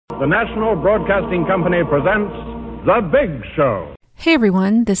The National Broadcasting Company presents The Big Show. Hey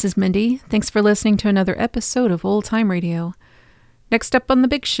everyone, this is Mindy. Thanks for listening to another episode of Old Time Radio. Next up on The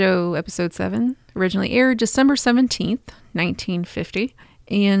Big Show, Episode 7, originally aired December 17th, 1950.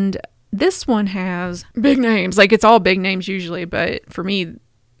 And this one has big names. Like, it's all big names usually, but for me,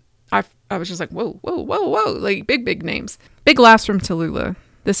 I was just like, whoa, like big names. Big laughs from Tallulah.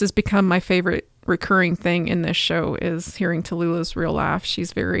 This has become my favorite recurring thing in this show is hearing Tallulah's real laugh.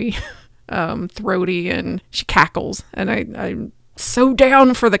 She's very throaty and she cackles, and I'm so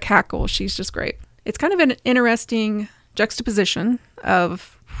down for the cackle. She's just great. It's kind of an interesting juxtaposition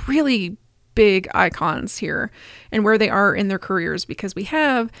of really big icons here and where they are in their careers, because we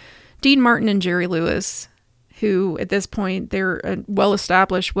have Dean Martin and Jerry Lewis, who at this point, they're a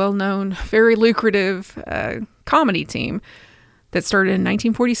well-established, well-known, very lucrative comedy team that started in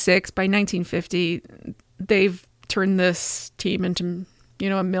 1946. By 1950, they've turned this team into, a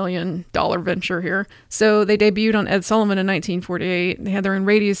 $1 million venture here. So they debuted on Ed Sullivan in 1948. They had their own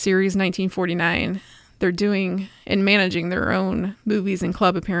radio series in 1949. They're doing and managing their own movies and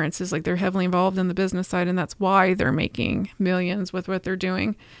club appearances. Like, they're heavily involved in the business side, and that's why they're making millions with what they're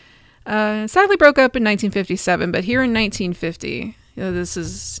doing. Sadly broke up in 1957, but here in 1950, this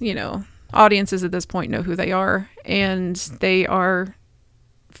is, audiences at this point know who they are, and they are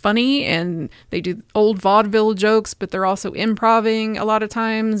funny, and they do old vaudeville jokes, but they're also improvising a lot of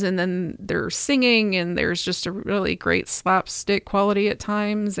times, and then they're singing, and there's just a really great slapstick quality at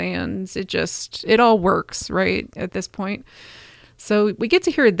times, and it all works right at this point. So we get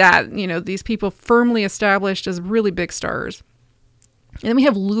to hear that, these people firmly established as really big stars. And then we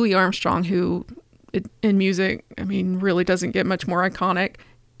have Louis Armstrong, who in music, really doesn't get much more iconic.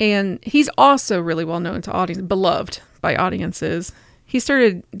 And he's also really well known to audience, beloved by audiences. He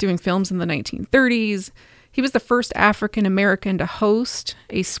started doing films in the 1930s. He was the first African American to host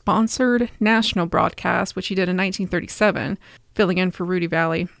a sponsored national broadcast, which he did in 1937, filling in for Rudy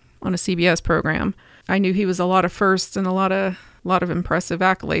Valley on a CBS program. I knew he was a lot of firsts and a lot of impressive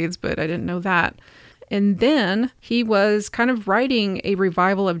accolades, but I didn't know that. And then he was kind of writing a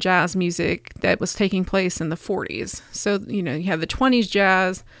revival of jazz music that was taking place in the 40s. So, you have the 20s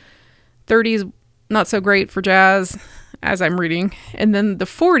jazz, 30s not so great for jazz, as I'm reading. And then the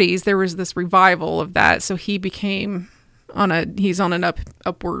 40s, there was this revival of that. So he became he's on an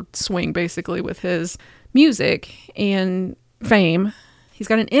upward swing, basically, with his music and fame. He's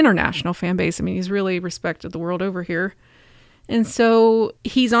got an international fan base. He's really respected the world over here. And so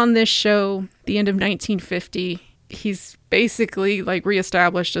he's on this show, the end of 1950. He's basically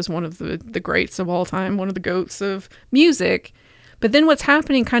reestablished as one of the greats of all time, one of the goats of music. But then what's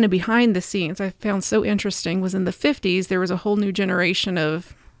happening kind of behind the scenes I found so interesting was in the 50s, there was a whole new generation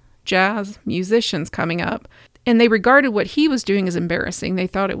of jazz musicians coming up. And they regarded what he was doing as embarrassing. They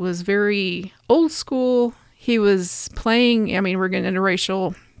thought it was very old school. He was playing, we're getting into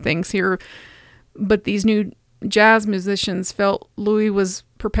racial things here, but these new jazz musicians felt Louis was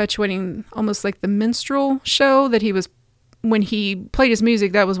perpetuating almost like the minstrel show that he was, when he played his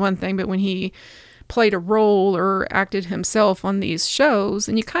music, that was one thing, but when he played a role or acted himself on these shows,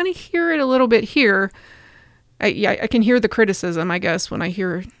 and you kind of hear it a little bit here. I can hear the criticism, I guess, when I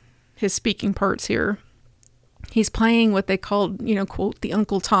hear his speaking parts here. He's playing what they called, quote, the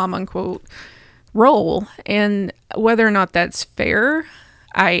Uncle Tom, unquote, role. And whether or not that's fair,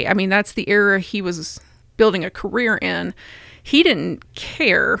 that's the era he was building a career in. He didn't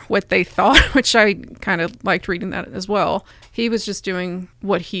care what they thought, which I kind of liked reading that as well. He was just doing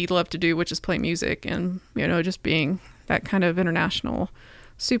what he loved to do, which is play music and, just being that kind of international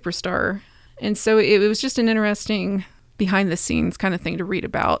superstar. And so it was just an interesting behind the scenes kind of thing to read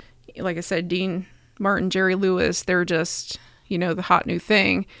about. Like I said, Dean Martin, Jerry Lewis, they're just, the hot new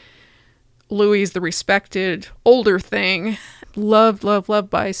thing. Louis is the respected older thing, loved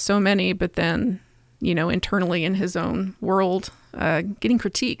by so many, but then internally in his own world, getting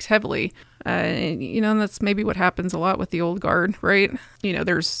critiqued heavily. And that's maybe what happens a lot with the old guard, right?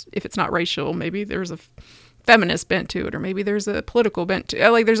 If it's not racial, maybe there's a feminist bent to it, or maybe there's a political bent to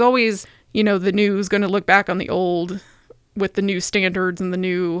it. There's always, the new is going to look back on the old with the new standards and the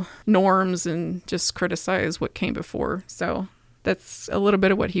new norms and just criticize what came before. So that's a little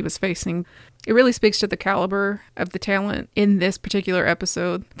bit of what he was facing. It really speaks to the caliber of the talent in this particular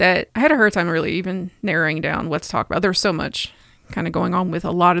episode that I had a hard time really even narrowing down what to talk about. There's so much kind of going on with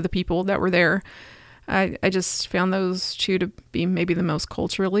a lot of the people that were there. I just found those two to be maybe the most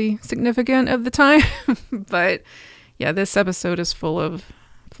culturally significant of the time. But yeah, this episode is full of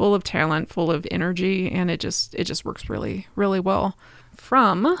talent, full of energy, and it just works really, really well.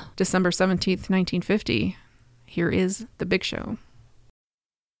 From December 17th, 1950, here is The Big Show.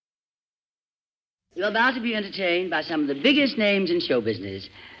 You're about to be entertained by some of the biggest names in show business.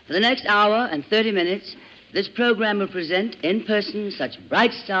 For the next hour and 30 minutes, this program will present in person such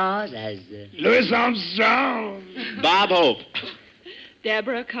bright stars as... Louis Armstrong. Bob Hope.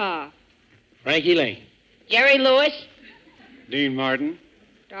 Deborah Carr. Frankie Lane. Jerry Lewis. Dean Martin.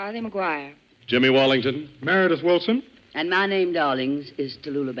 Dorothy McGuire. Jimmy Wallington. Meredith Wilson. And my name, darlings, is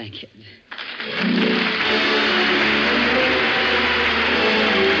Tallulah Bankhead.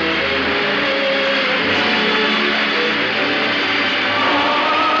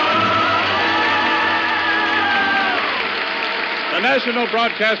 The National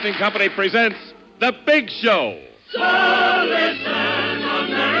Broadcasting Company presents The Big Show. So listen,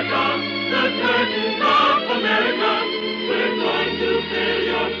 America, the curtains of America. We're going to fill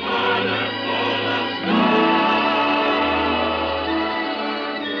your parlor full of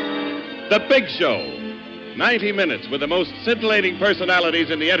stars. The Big Show. 90 minutes with the most scintillating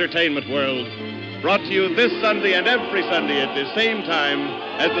personalities in the entertainment world. Brought to you this Sunday and every Sunday at the same time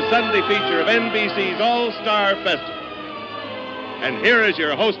as the Sunday feature of NBC's All-Star Festival. And here is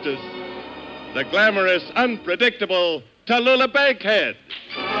your hostess, the glamorous, unpredictable Tallulah Bankhead.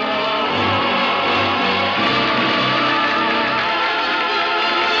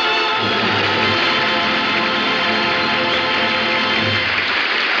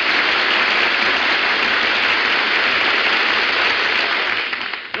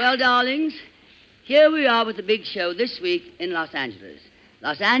 Well, darlings, here we are with the big show this week in Los Angeles.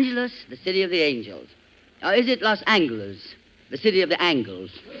 Los Angeles, the city of the angels. Or is it Los Angeles, the city of the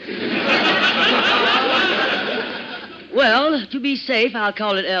angles? Well, to be safe, I'll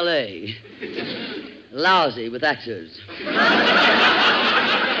call it L.A. Lousy with actors.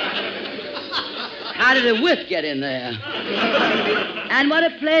 How did a whiff get in there? And what a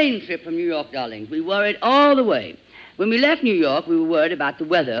plane trip from New York, darlings. We worried all the way. When we left New York, we were worried about the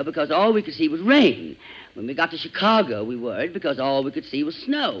weather because all we could see was rain. When we got to Chicago, we worried because all we could see was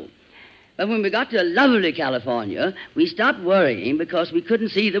snow. But when we got to lovely California, we stopped worrying because we couldn't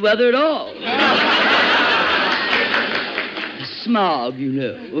see the weather at all. Smog, you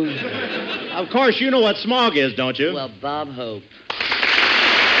know. Of course, you know what smog is, don't you? Well, Bob Hope.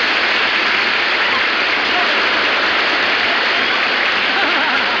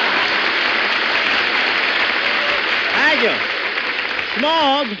 Thank you.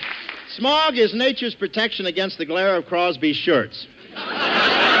 Smog is nature's protection against the glare of Crosby's shirts.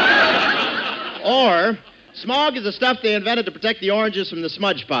 Or, smog is the stuff they invented to protect the oranges from the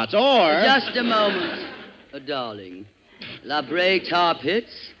smudge spots. Or... Just a moment, darling. La Brea Tar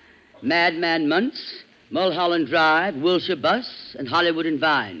Pits, Madman Muntz, Mulholland Drive, Wilshire Bus, and Hollywood and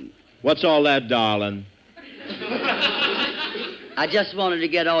Vine. What's all that, darling? I just wanted to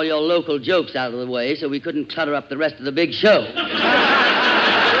get all your local jokes out of the way so we couldn't clutter up the rest of the big show.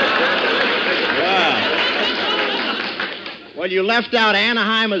 Well, you left out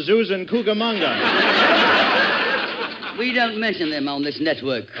Anaheim, Azusa, and Cucamonga. We don't mention them on this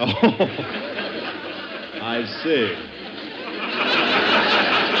network. Oh, I see.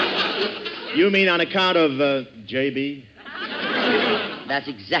 You mean on account of J.B.? That's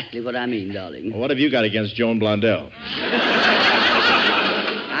exactly what I mean, darling. Well, what have you got against Joan Blondell?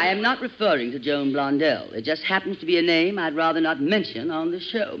 I am not referring to Joan Blondell. It just happens to be a name I'd rather not mention on this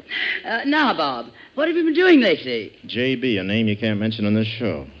show. Now, Bob, what have you been doing lately? J.B., a name you can't mention on this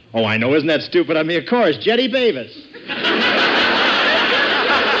show. Oh, I know. Isn't that stupid? I mean, of course, Jetty Bavis.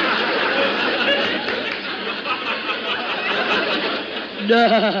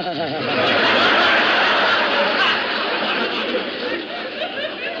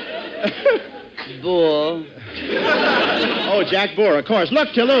 Boar. Oh, Jack Boer, of course. Look,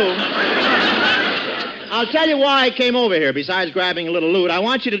 Tallulah, I'll tell you why I came over here, besides grabbing a little loot. I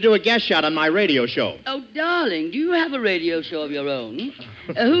want you to do a guest shot on my radio show. Oh, darling, do you have a radio show of your own?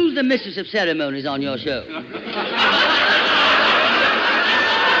 Who's the mistress of ceremonies on your show?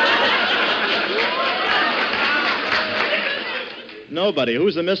 Nobody.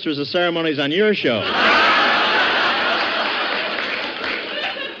 Who's the mistress of ceremonies on your show?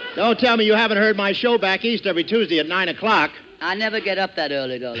 Don't tell me you haven't heard my show back east every Tuesday at 9 o'clock. I never get up that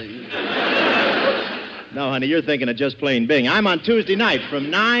early, darling. No, honey, you're thinking of Just Plain Bing. I'm on Tuesday night from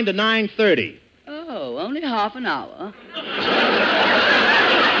 9 to 9:30. Oh, only half an hour.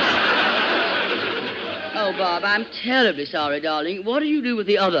 Oh, Bob, I'm terribly sorry, darling. What do you do with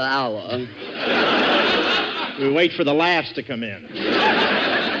the other hour? We wait for the laughs to come in.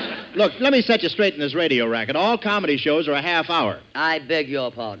 Look, let me set you straight in this radio racket. All comedy shows are a half hour. I beg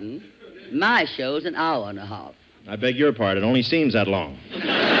your pardon. My show's an hour and a half. I beg your pardon. It only seems that long.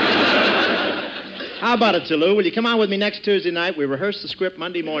 How about it, Tallulah? Will you come on with me next Tuesday night? We rehearse the script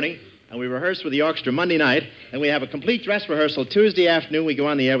Monday morning. and we rehearse with the orchestra Monday night, and we have a complete dress rehearsal Tuesday afternoon. We go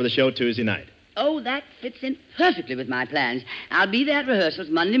on the air with the show Tuesday night. Oh, that fits in perfectly with my plans. I'll be there at rehearsals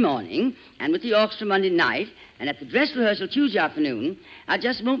Monday morning, and with the orchestra Monday night, and at the dress rehearsal Tuesday afternoon. I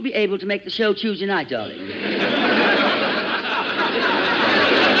just won't be able to make the show Tuesday night, darling.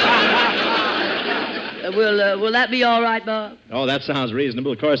 Will that be all right, Bob? Oh, that sounds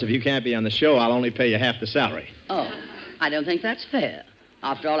reasonable. Of course, if you can't be on the show, I'll only pay you half the salary. Oh, I don't think that's fair.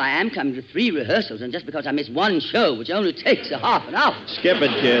 After all, I am coming to 3 rehearsals, and just because I miss one show, which only takes a half an hour. Skip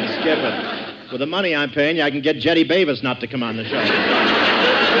it, kid, skip it. With the money I'm paying you, I can get Jetty Bavis not to come on the show.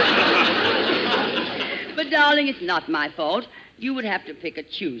 But, darling, it's not my fault. You would have to pick a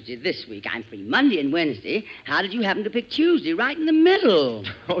Tuesday this week. I'm free Monday and Wednesday. How did you happen to pick Tuesday? Right in the middle.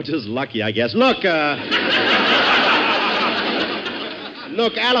 Oh, just lucky, I guess. Look,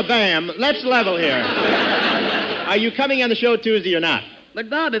 Look, Alabama, let's level here. Are you coming on the show Tuesday or not? But,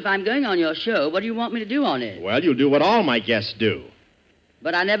 Bob, if I'm going on your show, what do you want me to do on it? Well, you'll do what all my guests do.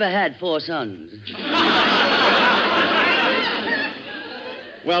 But I never had 4 sons.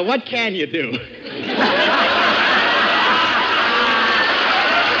 Well, what can you do? Wait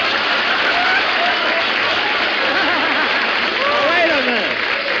a minute.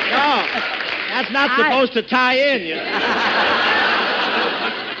 No, that's not supposed to tie in, you know.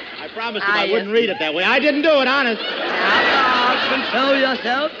 I promised him I wouldn't read it that way. I didn't do it, honest. Now, control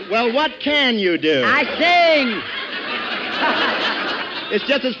yourself. Well, what can you do? I sing. It's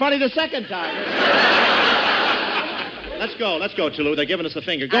just as funny the second time. Let's go, Toulouse. They're giving us the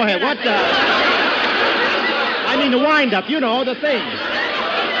finger. Go ahead. What, I mean the wind-up, you know, the thing.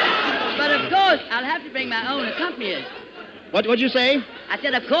 But, of course, I'll have to bring my own accompanist. What'd you say? I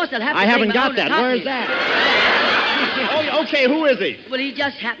said, of course, I'll have to I bring haven't my got own that. Where's accompanist. that? Oh, okay, who is he? Well, he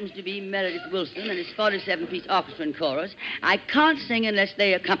just happens to be Meredith Wilson and his 47-piece orchestra and chorus. I can't sing unless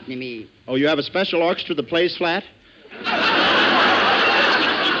they accompany me. Oh, you have a special orchestra that plays flat?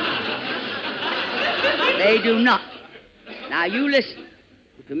 They do not. Now, you listen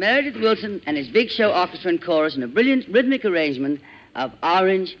to Meredith Wilson and his big show orchestra and chorus in a brilliant rhythmic arrangement of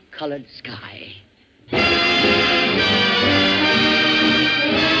Orange-Colored Sky.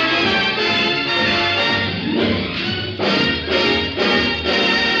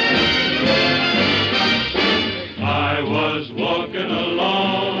 I was walking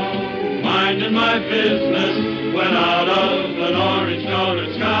along, minding my business, when out of an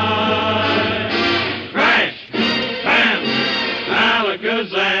orange-colored sky, crash, bam,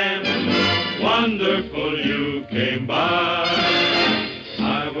 alakazam, wonderful you came by.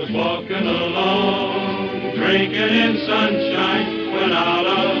 I was walking along, drinking in sunshine, when out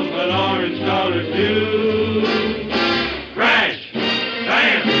of an orange-colored view, crash,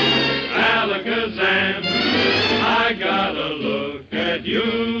 bam, alakazam, I gotta look at you.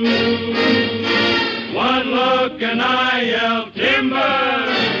 One look and I yelled, timber!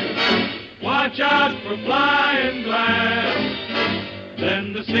 Watch out for flying glass.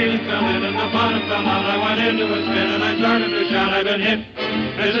 Then the ceiling fell in and the bottom fell out. I went into a spin and I started to shout, I've been hit.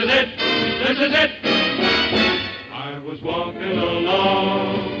 This is it. This is it. I was walking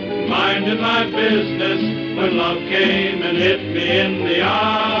along, minding my business, when love came and hit me in the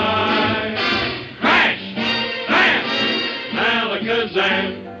eye. Crash! Bam!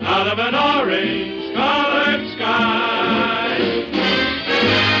 Alakazam! Out of an orange-colored sky.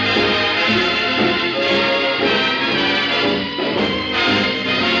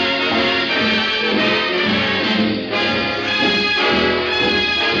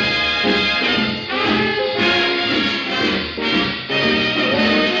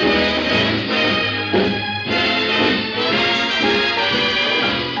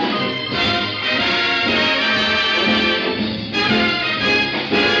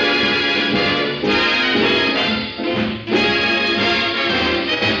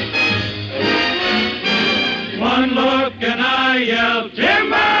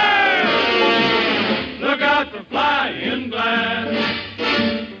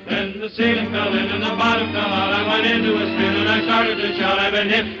 Ceiling fell in and the bottom fell out. I went into a spin and I started to shout, I've been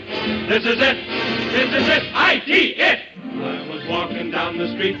hit. This is it. This is it. I.T. it. I was walking down the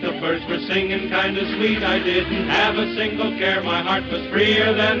street. The birds were singing kind of sweet. I didn't have a single care. My heart was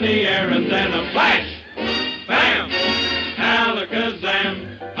freer than the air. And then a flash. Bam.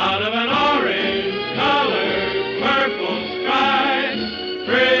 Alakazam. Out of an orange-colored purple sky.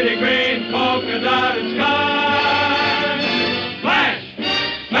 Pretty green polka-dotted sky.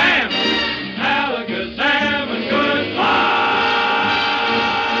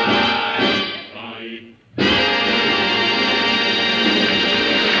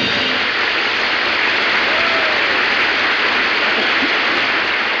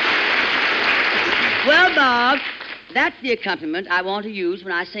 Bob, that's the accompaniment I want to use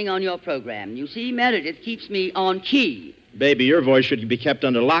when I sing on your program. You see, Meredith keeps me on key. Baby, your voice should be kept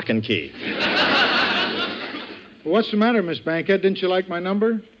under lock and key. What's the matter, Miss Bankhead? Didn't you like my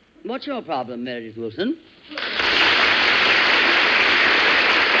number? What's your problem, Meredith Wilson?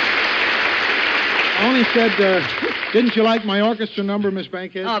 I only said, didn't you like my orchestra number, Miss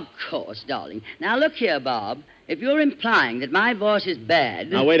Bankhead? Of course, darling. Now, look here, Bob. If you're implying that my voice is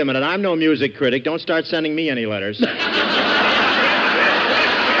bad... Now, wait a minute. I'm no music critic. Don't start sending me any letters.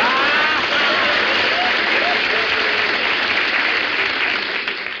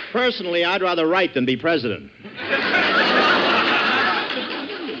 Personally, I'd rather write than be president.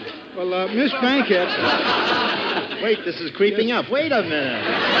 Well, Miss Bankhead... Wait, this is creeping up. Wait a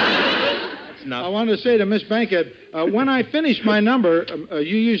minute. I wanted to say to Miss Bankhead, when I finish my number,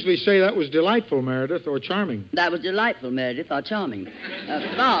 you usually say that was delightful, Meredith, or charming. That was delightful, Meredith, or charming.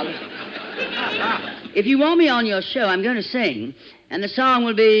 Bob, if you want me on your show, I'm going to sing. And the song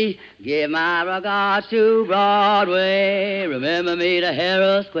will be, give my regards to Broadway, remember me to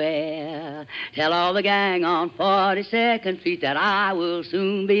Herald Square, tell all the gang on 42nd Street that I will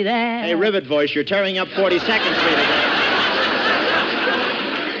soon be there. Hey, Rivet Voice, you're tearing up 42nd Street again.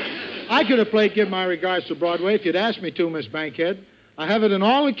 I could have played Give My Regards to Broadway if you'd asked me to, Miss Bankhead. I have it in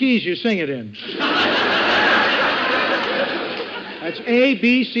all the keys you sing it in. That's A,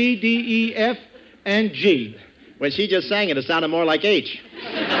 B, C, D, E, F, and G. When she just sang it, it sounded more like H.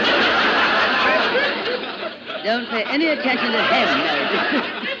 Don't pay any attention to him, Meredith.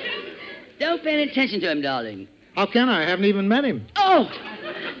 Don't pay any attention to him, darling. How can I? I haven't even met him. Oh,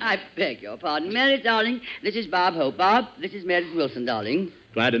 I beg your pardon. Meredith, darling, this is Bob Hope. Bob, this is Meredith Wilson, darling.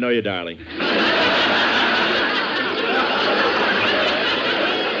 Glad to know you, darling. Gee,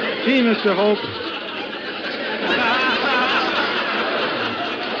 Mr. Hope.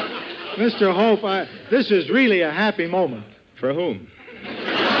 Mr. Hope, this is really a happy moment. For whom?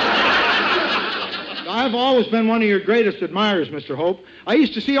 I've always been one of your greatest admirers, Mr. Hope. I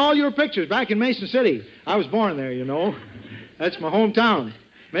used to see all your pictures back in Mason City. I was born there, you know. That's my hometown,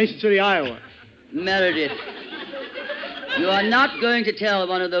 Mason City, Iowa. Meredith, you are not going to tell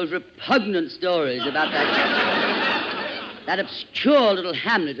one of those repugnant stories about that obscure little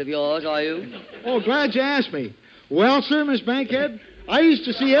hamlet of yours, are you? Oh, glad you asked me. Well, sir, Miss Bankhead, I used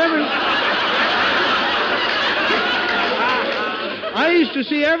to see every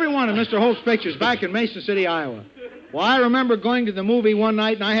one of Mr. Hope's pictures back in Mason City, Iowa. Well, I remember going to the movie one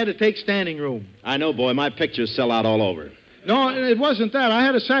night, and I had to take standing room. I know, boy. My pictures sell out all over. No, it wasn't that. I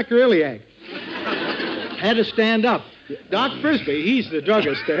had a sacroiliac. Had to stand up. Doc Frisbee, he's the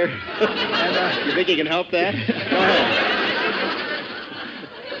druggist there. And, you think he can help that? Go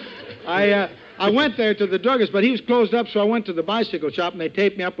ahead. I went there to the druggist, but he was closed up, so I went to the bicycle shop, and they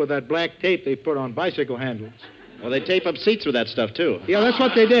taped me up with that black tape they put on bicycle handles. Well, they tape up seats with that stuff, too. Yeah, that's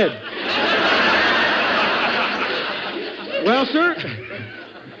what they did. Well, sir,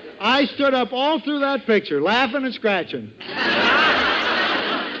 I stood up all through that picture, laughing and scratching.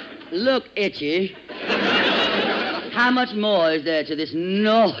 Look, Itchy. How much more is there to this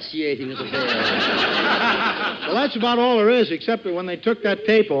nauseating little affair? Well, that's about all there is, except that when they took that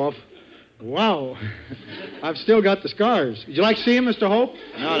tape off, wow, I've still got the scars. Would you like to see him, Mr. Hope?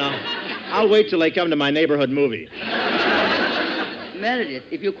 No. I'll wait till they come to my neighborhood movie. Meredith,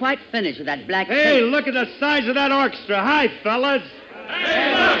 if you're quite finished with that black Hey, tape... look at the size of that orchestra. Hi, fellas.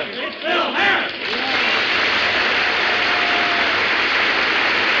 Hey, look, it's Phil Harris.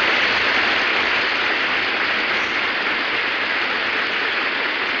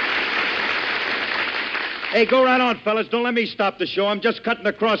 Hey, go right on, fellas. Don't let me stop the show. I'm just cutting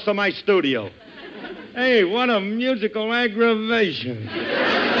across to my studio. Hey, what a musical aggravation.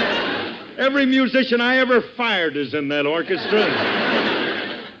 Every musician I ever fired is in that orchestra.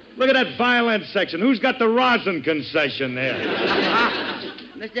 Look at that violin section. Who's got the rosin concession there?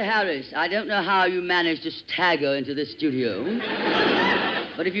 Mr. Harris, I don't know how you managed to stagger into this studio,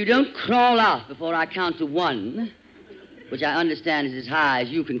 but if you don't crawl out before I count to 1, which I understand is as high as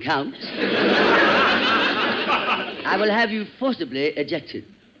you can count, I will have you forcibly ejected.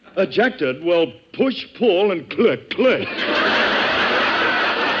 Ejected? Well, push, pull, and click, click.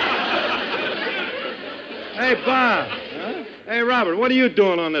 Hey, Bob. Huh? Hey, Robert, what are you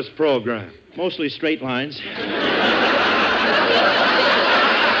doing on this program? Mostly straight lines.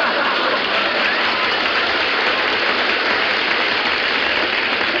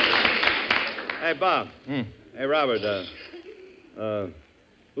 Hey, Bob. Hey, Robert,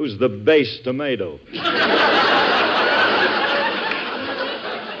 who's the bass tomato?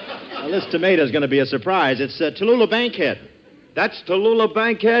 Well, this tomato's going to be a surprise. It's Tallulah Bankhead. That's Tallulah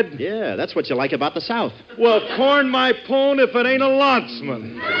Bankhead? Yeah, that's what you like about the South. Well, corn my pone if it ain't a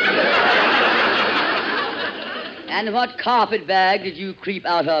lanceman. And what carpet bag did you creep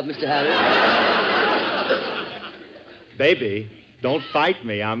out of, Mr. Harris? Baby, don't fight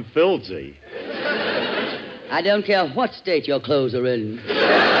me. I'm filthy. I don't care what state your clothes are in.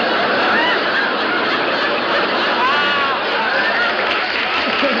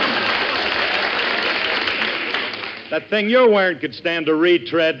 That thing you're wearing could stand a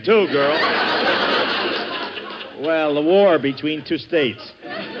retread, too, girl. Well, the war between two states.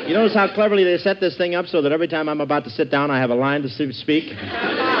 You notice how cleverly they set this thing up so that every time I'm about to sit down, I have a line to speak?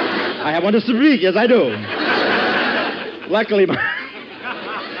 I have one to speak, yes, I do. Luckily,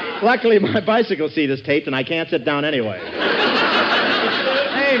 my bicycle seat is taped, and I can't sit down anyway.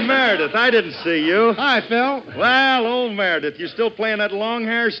 Hey, Meredith, I didn't see you. Hi, Phil. Well, old Meredith, you still playing that long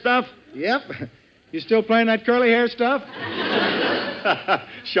hair stuff? Yep. You still playing that curly hair stuff?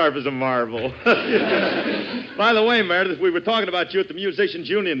 Sharp as a marble. By the way, Meredith, we were talking about you at the Musicians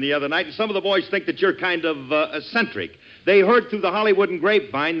Union the other night, and some of the boys think that you're kind of eccentric. They heard through the Hollywood and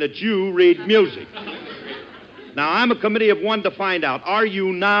Grapevine that you read music. Now, I'm a committee of one to find out, are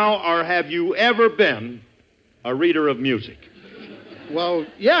you now or have you ever been a reader of music? Well,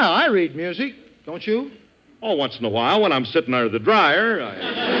 yeah, I read music. Don't you? Oh, once in a while when I'm sitting under the dryer.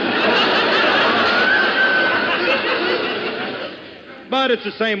 But it's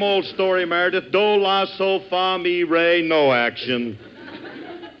the same old story, Meredith. Do, la, sol, fa, mi, re, no action.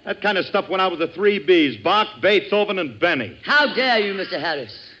 That kind of stuff went out with the 3 Bs, Bach, Beethoven, and Benny. How dare you, Mr.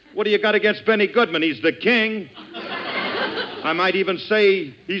 Harris? What do you got against Benny Goodman? He's the king. I might even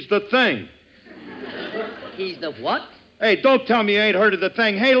say he's the thing. He's the what? Hey, don't tell me you ain't heard of the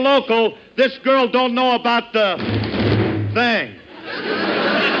thing. Hey, local, this girl don't know about the thing.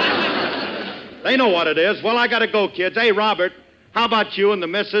 They know what it is. Well, I gotta go, kids. Hey, Robert, how about you and the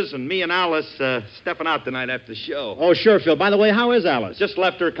missus and me and Alice stepping out tonight after the show? Oh, sure, Phil. By the way, how is Alice? Just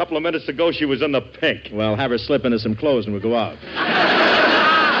left her a couple of minutes ago. She was in the pink. Well, have her slip into some clothes and we'll go out.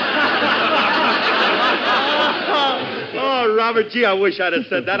 Oh, Robert, gee, I wish I'd have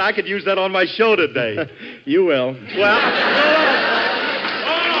said that. I could use that on my show today. You will. Well...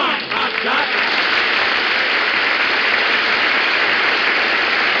 Hold on, Hotshot.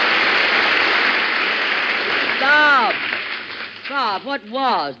 Bob, what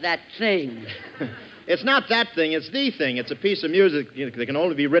was that thing? It's not that thing, it's the thing. It's a piece of music that can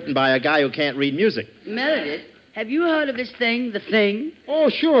only be written by a guy who can't read music. Meredith, have you heard of this thing, the thing? Oh,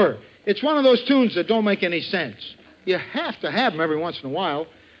 sure. It's one of those tunes that don't make any sense. You have to have them every once in a while.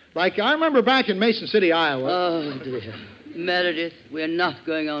 Like, I remember back in Mason City, Iowa. Oh, dear. Meredith, we're not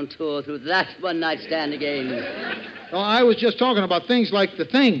going on tour through that one-night stand again. Oh, I was just talking about things like the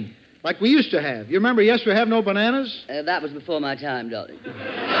thing, like we used to have. You remember Yes, We Have No Bananas? That was before my time, darling.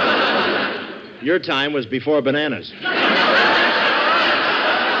 Your time was before bananas.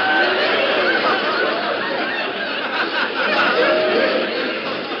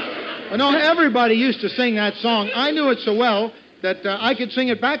 Well, no, everybody used to sing that song. I knew it so well that I could sing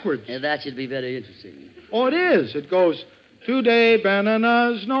it backwards. That should be very interesting. Oh, it is. It goes, today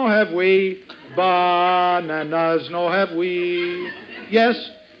bananas no have we, bananas no have we. Yes?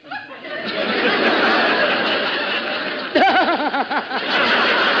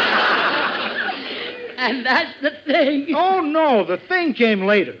 And that's the thing. Oh, no, the thing came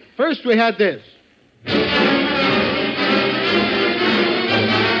later. First we had this.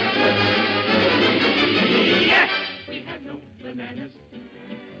 Yes! We have no bananas.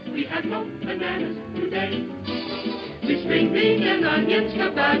 We have no bananas today. We string beans and onions,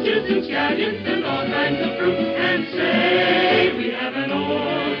 cabbages and scallions and all kinds of fruit. And say we have an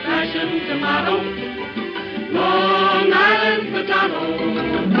old-fashioned tomato, Long Island potato.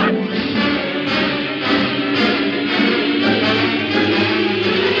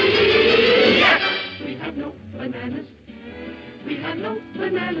 Yes! We have no bananas. We have no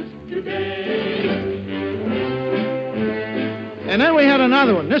bananas today. And then we had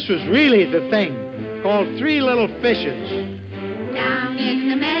another one. This was really the thing, called Three Little Fishes. Down in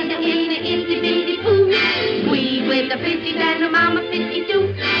the meadow in the itty-bitty pool, we with the fishies and the mama fishy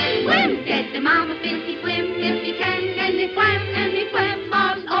too. Swim, said the mama fishy, swim if you can, and they swam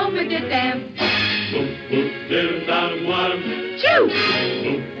Bob's over the dam. Boop, boop, diddle, down, bottom. Choo!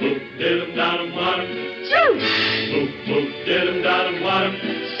 Boop, boop, diddle, down, bottom. Choo! Boop, boop, diddle, down, bottom.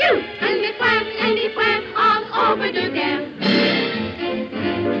 Choo! And they swam all over the dam.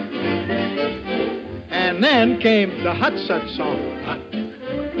 And then came the Hut-Sut song.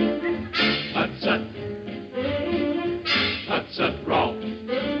 Hut-Sut. Hut-Sut Rawl.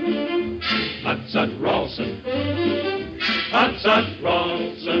 Hut-Sut Rawson. Hudson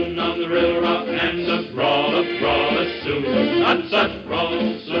Rawson on the railroad and the brawler Sue. Hudson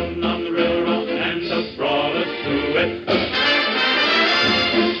Rawson on the railroad and the brawler Sue.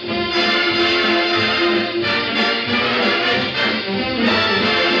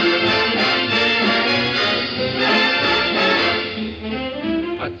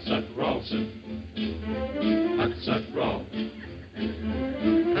 Hudson Rawson. Hudson Rawson.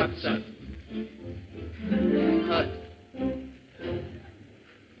 Hudson.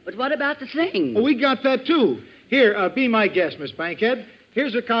 But what about the thing? Well, we got that, too. Here, be my guest, Miss Bankhead.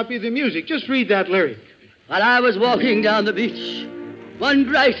 Here's a copy of the music. Just read that lyric. While I was walking down the beach one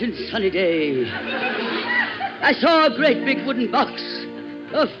bright and sunny day, I saw a great big wooden box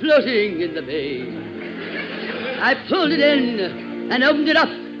floating in the bay. I pulled it in and opened it up,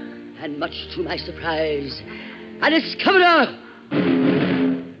 and much to my surprise, I discovered her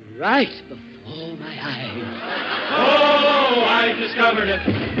right before my eyes. Oh, I discovered it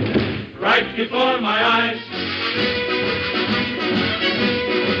right before my eyes.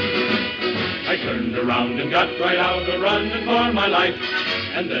 I turned around and got right out a-running for my life.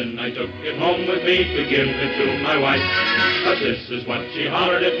 And then I took it home with me to give it to my wife. But this is what she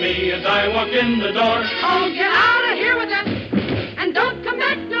hollered at me as I walked in the door. Oh, get out of here with it, and don't come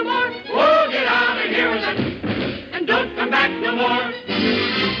back no more. Oh, get out of here with it, and don't come back no more.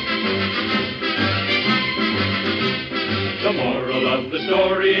 The moral of the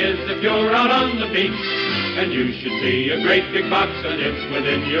story is if you're out on the beach and you should see a great big box and it's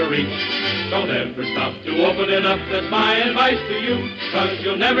within your reach, don't ever stop to open it up. That's my advice to you, 'cause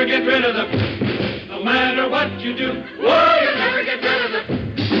you'll never get rid of them, no matter what you do. Oh, you'll never get rid of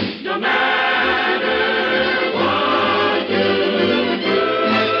them, no matter what you do.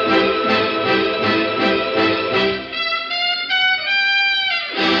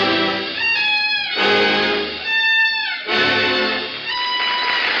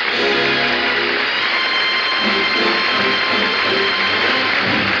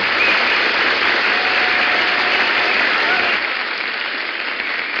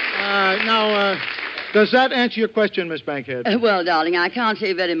 Does that answer your question, Miss Bankhead? Well, darling, I can't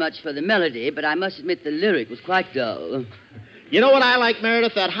say very much for the melody, but I must admit the lyric was quite dull. You know what I like,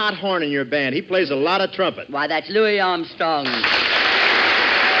 Meredith? That hot horn in your band. He plays a lot of trumpet. Why, that's Louis Armstrong. Louis,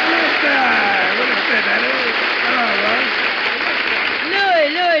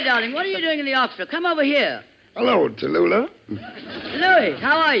 darling, what are you doing in the orchestra? Come over here. Hello, Tallulah. Louis,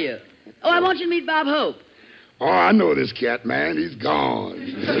 how are you? Oh, I want you to meet Bob Hope. Oh, I know this cat, man. He's gone.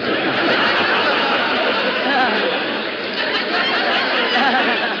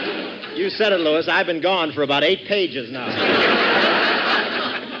 You said it, Louis. I've been gone for about 8 pages now.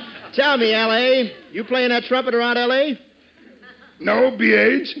 Tell me, L.A., you playing that trumpet around L.A.? No,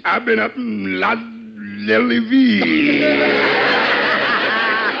 B.H. I've been up in La Lily.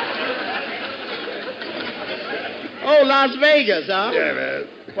 Oh, Las Vegas, huh? Yeah, man.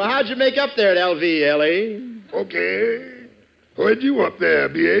 Well, how'd you make up there at LV, L.A.? Okay. Where'd you up there,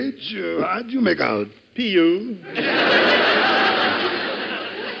 B.H.? How'd you make out? P.U.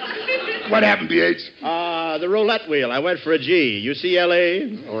 What happened, B.H.? The roulette wheel. I went for a G. You see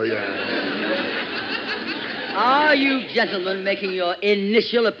L.A.? Oh, yeah. Are you gentlemen making your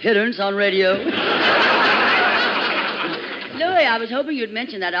initial appearance on radio? Louis, I was hoping you'd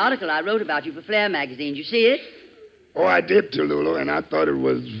mention that article I wrote about you for Flair magazine. Did you see it? Oh, I did, Tallulah, and I thought it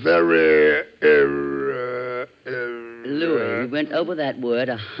was very... Louis, we went over that word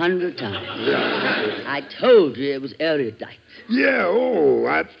 100 times. Yeah. I told you it was erudite. Yeah, oh,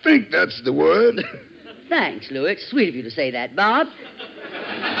 I think that's the word. Thanks, Louis. It's sweet of you to say that. Bob?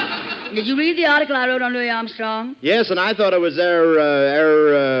 Did you read the article I wrote on Louis Armstrong? Yes, and I thought it was Airwick.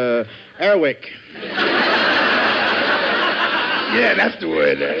 Yeah, that's the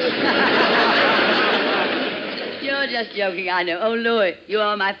word. You're just joking, I know. Oh, Louis, you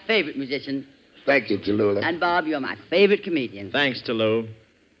are my favorite musician. Thank you, Tallulah. And, Bob, you're my favorite comedian. Thanks, Tallulah.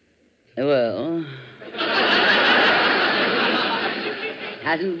 Well...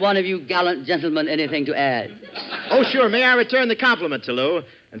 hasn't one of you gallant gentlemen anything to add? Oh, sure. May I return the compliment to Lou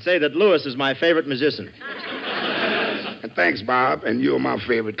and say that Louis is my favorite musician? And thanks, Bob, and you're my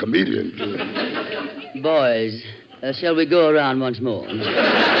favorite comedian, too. Boys, shall we go around once more?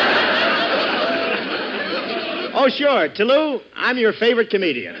 Oh, sure. Tallulah, I'm your favorite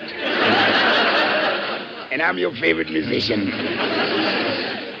comedian. And I'm your favorite musician.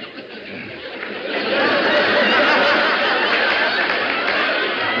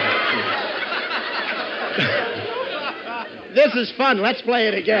 This is fun. Let's play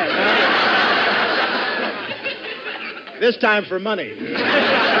it again. Huh? This time for money.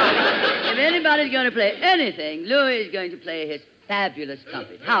 If anybody anybody's going to play anything, Louis is going to play his fabulous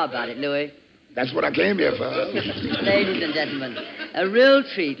trumpet. How about it, Louis? That's what I came here for. Ladies and gentlemen, a real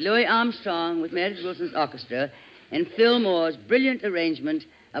treat. Louis Armstrong with Meredith Wilson's orchestra and Phil Moore's brilliant arrangement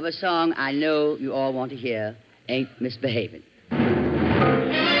of a song I know you all want to hear, Ain't Misbehavin'.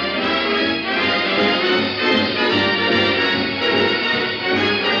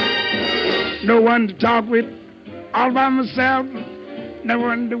 No one to talk with, all by myself. No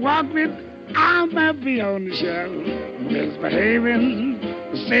one to walk with, I'm happy on the shelf. Misbehaving,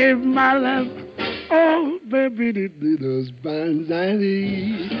 saved my life. Oh, baby, did those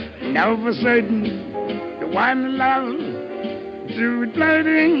anxiety. Know for certain, the one I love, through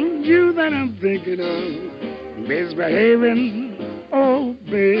flirting, you that I'm thinking of. Misbehaving, oh,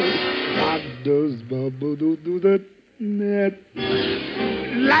 baby, what does Bubba do that net?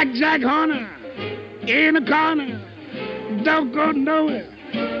 Like Jack Horner, in a corner, don't go nowhere,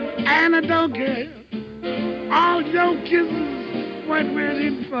 and I don't care. All your kisses, what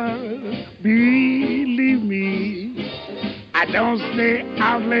waiting for? Believe me, I don't stay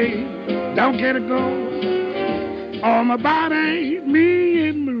out late, don't get a go. All my body, me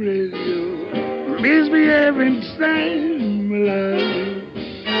and my radio, misbehaving, same alive.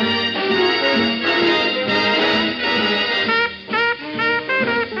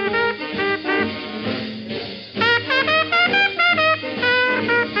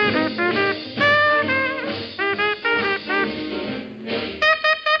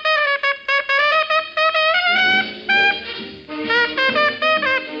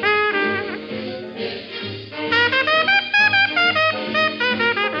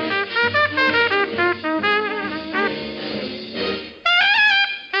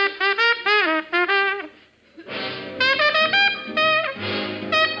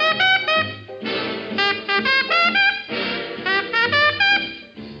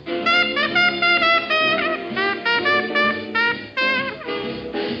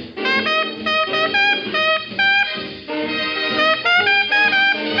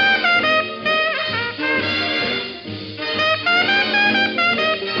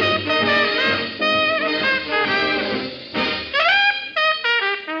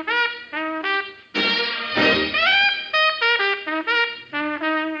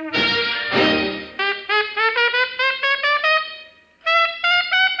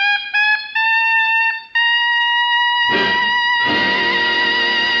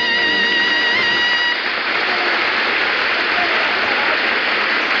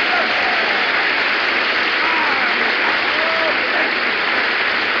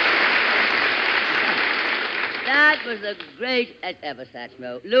 Great as ever,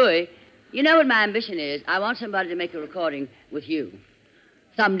 Satchmo. Louis, you know what my ambition is? I want somebody to make a recording with you.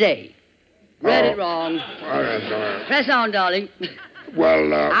 Someday. Read it wrong. All right. Press on, darling.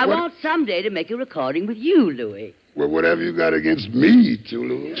 Well, I want someday to make a recording with you, Louis. Well, whatever you got against me,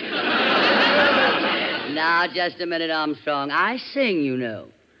 Tulu. Now, just a minute, Armstrong. I sing, you know.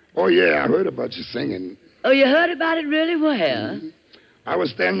 Oh, yeah, I heard about you singing. Oh, you heard about it really? Where? Mm-hmm. I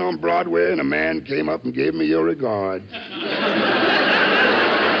was standing on Broadway, and a man came up and gave me your regards.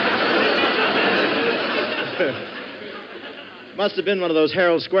 Must have been one of those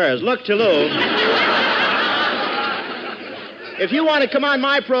Herald Squares. Look, Toulouse. If you want to come on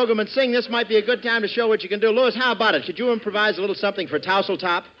my program and sing, this might be a good time to show what you can do. Louis, how about it? Could you improvise a little something for Tousle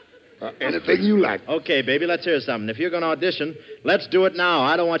Top? Anything you like. Okay, baby, let's hear something. If you're going to audition, let's do it now.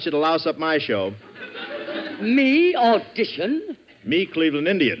 I don't want you to louse up my show. Me audition? Me, Cleveland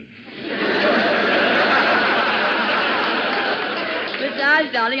Indian.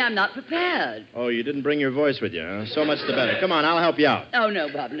 Besides, darling, I'm not prepared. Oh, you didn't bring your voice with you, huh? So much the better. Come on, I'll help you out. Oh,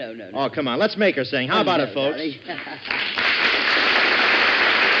 no, Bob, no. Oh, come on, let's make her sing. How about it, folks?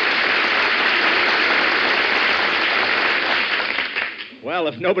 Well,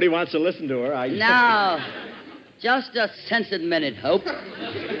 if nobody wants to listen to her, I... Now, just a censored minute, Hope.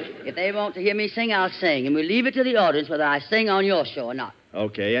 If they want to hear me sing, I'll sing, and we'll leave it to the audience whether I sing on your show or not.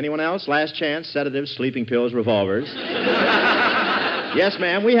 Okay, anyone else? Last chance, sedatives, sleeping pills, revolvers. Yes,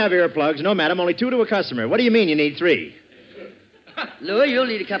 ma'am, we have earplugs. No, madam, only 2 to a customer. What do you mean you need 3? Louis, you'll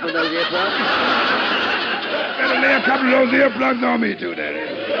need a couple of those earplugs. Better lay a couple of those earplugs on me, too, Daddy.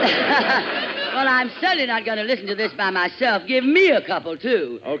 Well, I'm certainly not going to listen to this by myself. Give me a couple,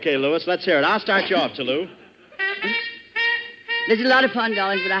 too. Okay, Louis, let's hear it. I'll start you off, Toulouse. This is a lot of fun,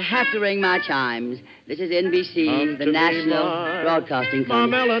 darlings, but I have to ring my chimes. This is NBC, the National Broadcasting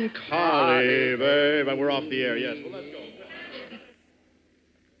Company. My melancholy, babe. And we're off the air, yes. Well, let's go.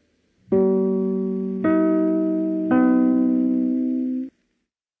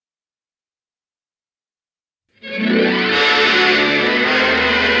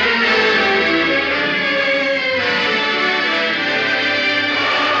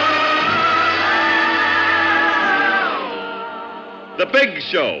 The Big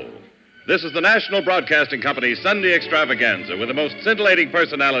Show. This is the National Broadcasting Company's Sunday extravaganza with the most scintillating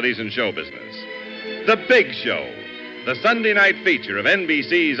personalities in show business. The Big Show, the Sunday night feature of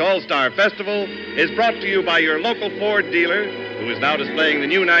NBC's All-Star Festival, is brought to you by your local Ford dealer, who is now displaying the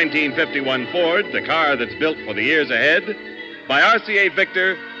new 1951 Ford, the car that's built for the years ahead, by RCA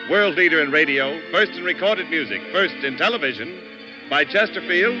Victor, world leader in radio, first in recorded music, first in television, by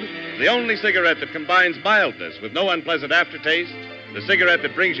Chesterfield, the only cigarette that combines mildness with no unpleasant aftertaste, the cigarette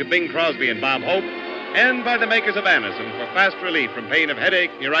that brings you Bing Crosby and Bob Hope, and by the makers of Anacin for fast relief from pain of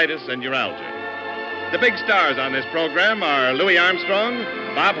headache, neuritis, and neuralgia. The big stars on this program are Louis Armstrong,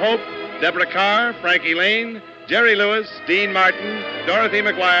 Bob Hope, Deborah Carr, Frankie Lane, Jerry Lewis, Dean Martin, Dorothy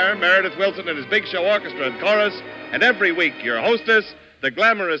McGuire, Meredith Wilson and his Big Show Orchestra and Chorus, and every week your hostess, the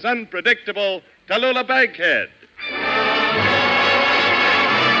glamorous, unpredictable Tallulah Bankhead.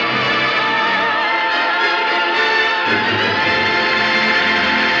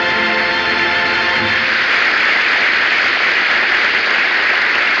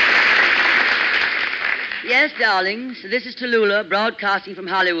 Yes, darlings, this is Tallulah, broadcasting from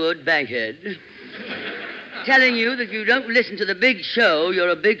Hollywood, Bankhead, telling you that if you don't listen to the Big Show, you're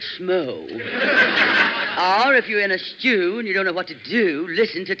a big schmo. Or if you're in a stew and you don't know what to do,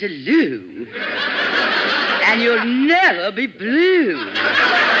 listen to Tallulah. And you'll never be blue.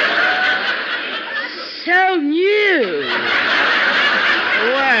 So new.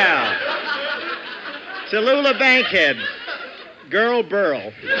 Well, Tallulah Bankhead, Girl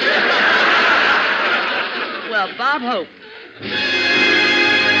Burl. Well, Bob Hope.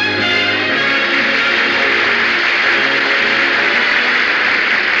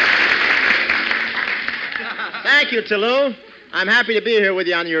 Thank you, Tallulah. I'm happy to be here with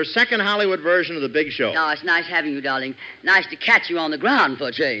you on your second Hollywood version of The Big Show. Oh, it's nice having you, darling. Nice to catch you on the ground for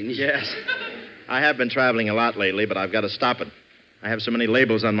a change. Yes. I have been traveling a lot lately, but I've got to stop it. I have so many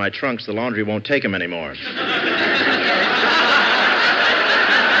labels on my trunks, the laundry won't take them anymore.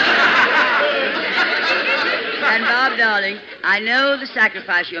 And, Bob, darling, I know the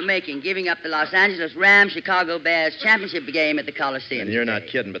sacrifice you're making, giving up the Los Angeles Rams Chicago Bears championship game at the Coliseum. And you're not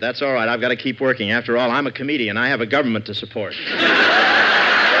kidding, but that's all right. I've got to keep working. After all, I'm a comedian. I have a government to support.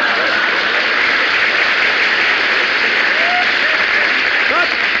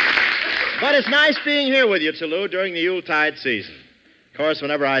 But it's nice being here with you, Tallulah, during the Yuletide season. Of course,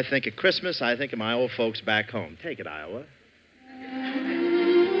 whenever I think of Christmas, I think of my old folks back home. Take it, Iowa.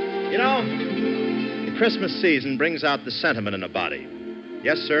 You know, the Christmas season brings out the sentiment in a body.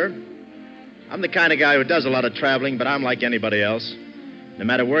 Yes, sir. I'm the kind of guy who does a lot of traveling, but I'm like anybody else. No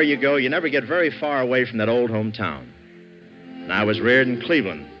matter where you go, you never get very far away from that old hometown. And I was reared in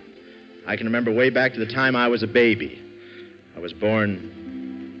Cleveland. I can remember way back to the time I was a baby. I was born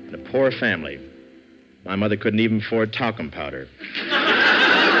in a poor family. My mother couldn't even afford talcum powder.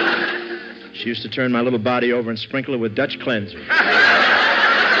 She used to turn my little body over and sprinkle it with Dutch cleanser.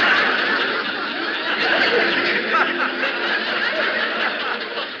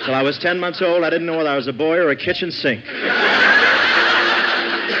 Till I was 10 months old, I didn't know whether I was a boy or a kitchen sink.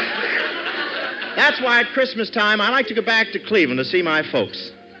 That's why at Christmas time, I like to go back to Cleveland to see my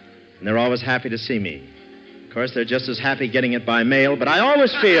folks. And they're always happy to see me. Of course, they're just as happy getting it by mail, but I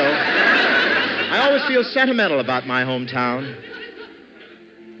always feel sentimental about my hometown.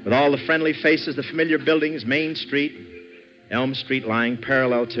 With all the friendly faces, the familiar buildings, Main Street, Elm Street lying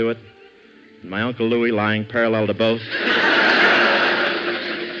parallel to it, and my Uncle Louis lying parallel to both.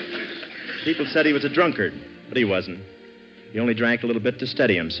 People said he was a drunkard, but he wasn't. He only drank a little bit to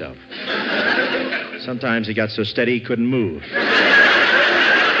steady himself. Sometimes he got so steady he couldn't move.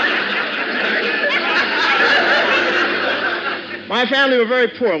 My family were very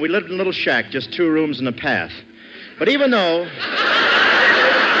poor, and we lived in a little shack, just 2 rooms and a path. But even though...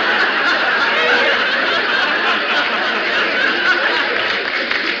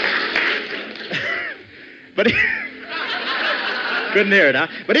 Couldn't hear it, huh?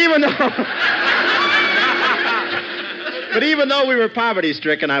 But even though we were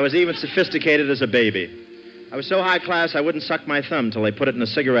poverty-stricken, I was even sophisticated as a baby. I was so high class I wouldn't suck my thumb till they put it in a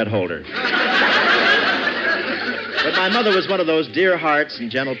cigarette holder. But my mother was one of those dear hearts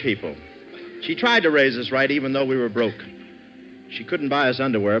and gentle people. She tried to raise us right even though we were broke. She couldn't buy us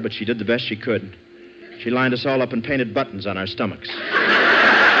underwear, but she did the best she could. She lined us all up and painted buttons on our stomachs.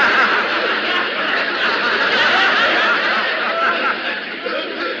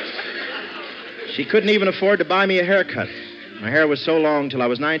 She couldn't even afford to buy me a haircut. My hair was so long till I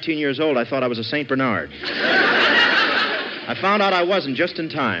was 19 years old, I thought I was a St. Bernard. I found out I wasn't just in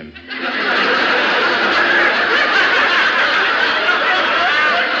time.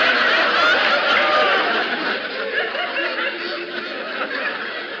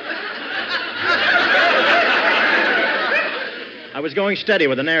 was going steady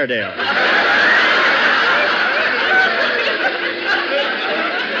with an Airedale.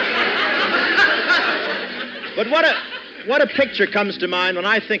 But what a picture comes to mind when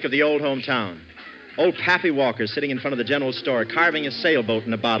I think of the old hometown. Old Pappy Walker sitting in front of the general store, carving a sailboat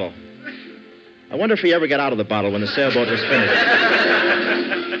in a bottle. I wonder if he ever got out of the bottle when the sailboat was finished.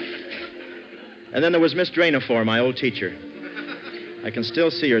 And then there was Miss Drainafor, my old teacher. I can still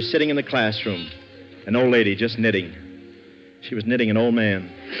see her sitting in the classroom, an old lady just knitting. She was knitting an old man.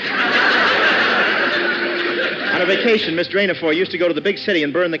 On a vacation, Miss Drainafor used to go to the big city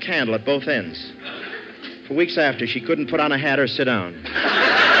and burn the candle at both ends. For weeks after, she couldn't put on a hat or sit down.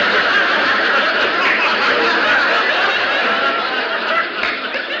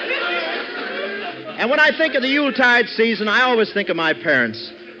 And when I think of the Yuletide season, I always think of my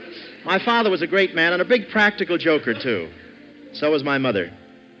parents. My father was a great man and a big practical joker, too. So was my mother.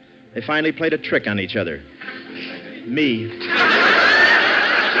 They finally played a trick on each other. Me.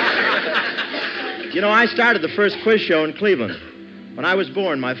 You know, I started the first quiz show in Cleveland. When I was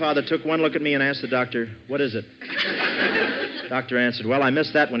born, my father took one look at me and asked the doctor, "What is it?" Doctor answered, "Well, I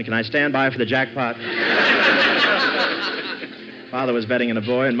missed that one. Can I stand by for the jackpot?" Father was betting on a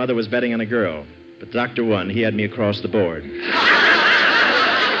boy and Mother was betting on a girl. But Doctor won. He had me across the board.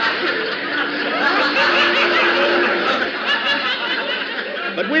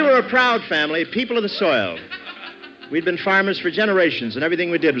 But we were a proud family, people of the soil. We'd been farmers for generations, and everything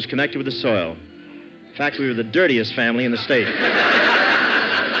we did was connected with the soil. In fact, we were the dirtiest family in the state.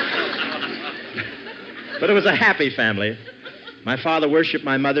 But it was a happy family. My father worshipped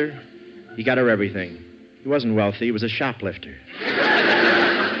my mother. He got her everything. He wasn't wealthy. He was a shoplifter.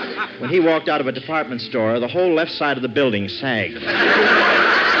 When he walked out of a department store, the whole left side of the building sagged.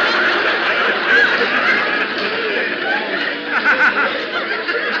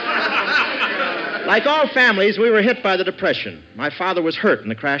 Like all families, we were hit by the Depression. My father was hurt in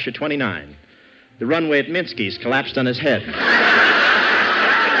the crash of 29. The runway at Minsky's collapsed on his head.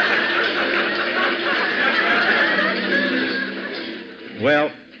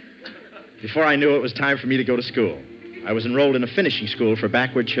 Well, before I knew it was time for me to go to school. I was enrolled in a finishing school for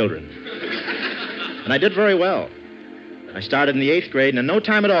backward children. And I did very well. I started in the 8th grade, and in no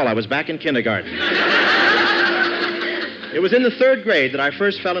time at all, I was back in kindergarten. It was in the 3rd grade that I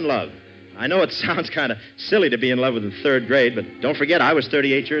first fell in love. I know it sounds kind of silly to be in love with in 3rd grade, but don't forget, I was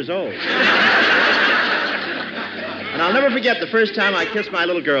 38 years old. And I'll never forget the first time I kissed my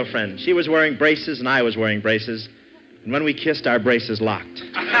little girlfriend. She was wearing braces, and I was wearing braces. And when we kissed, our braces locked.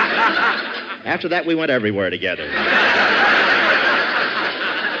 After that, we went everywhere together.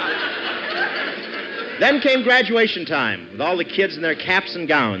 Then came graduation time, with all the kids in their caps and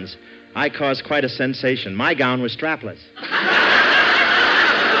gowns. I caused quite a sensation. My gown was strapless.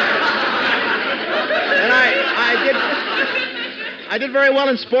 And I did very well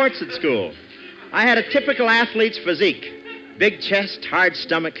in sports at school. I had a typical athlete's physique. Big chest, hard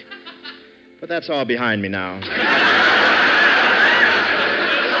stomach. But that's all behind me now.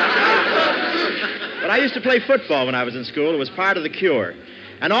 But I used to play football when I was in school. It was part of the cure.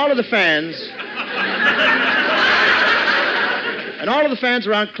 And all of the fans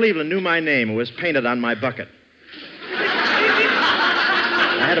around Cleveland knew my name. It was painted on my bucket.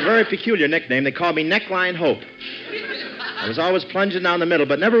 I had a very peculiar nickname. They called me Neckline Hope. I was always plunging down the middle,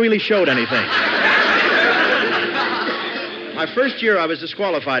 but never really showed anything. My first year, I was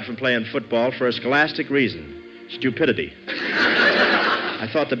disqualified from playing football for a scholastic reason: stupidity. I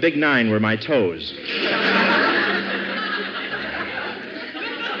thought the big 9 were my toes.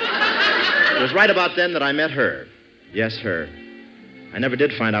 It was right about then that I met her. Yes, her. I never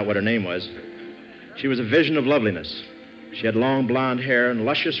did find out what her name was. She was a vision of loveliness. She had long blonde hair and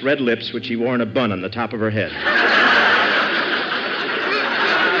luscious red lips, which she wore in a bun on the top of her head.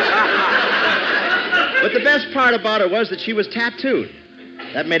 But the best part about her was that she was tattooed.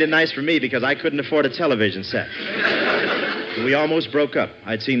 That made it nice for me because I couldn't afford a television set. We almost broke up.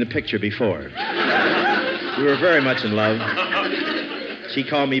 I'd seen the picture before. We were very much in love. She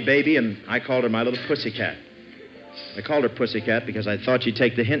called me baby, and I called her my little pussycat. I called her pussycat because I thought she'd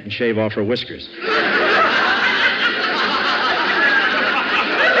take the hint and shave off her whiskers.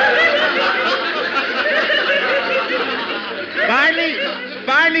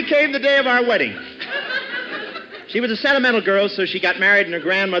 Finally came the day of our wedding. She was a sentimental girl, so she got married in her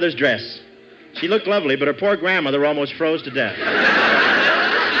grandmother's dress. She looked lovely, but her poor grandmother almost froze to death.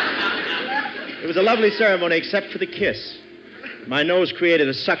 It was a lovely ceremony, except for the kiss. My nose created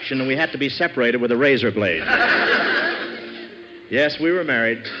a suction, and we had to be separated with a razor blade. Yes, we were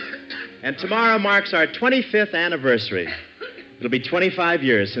married. And tomorrow marks our 25th anniversary. It'll be 25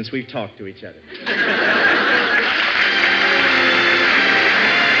 years since we've talked to each other.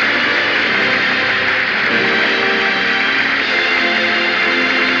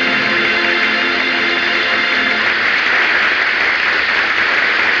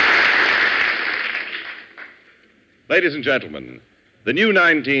 Ladies and gentlemen, the new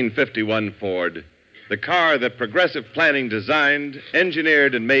 1951 Ford, the car that Progressive Planning designed,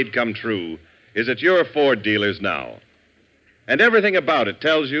 engineered, and made come true, is at your Ford dealers now. And everything about it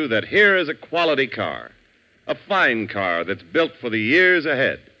tells you that here is a quality car, a fine car that's built for the years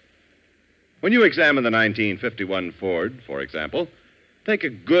ahead. When you examine the 1951 Ford, for example, take a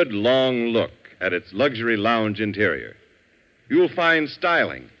good long look at its luxury lounge interior. You'll find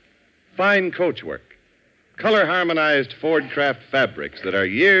styling, fine coachwork, color-harmonized Ford-Craft fabrics that are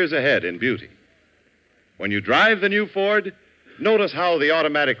years ahead in beauty. When you drive the new Ford, notice how the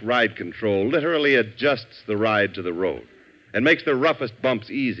automatic ride control literally adjusts the ride to the road and makes the roughest bumps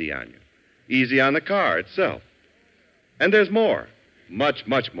easy on you, easy on the car itself. And there's more, much,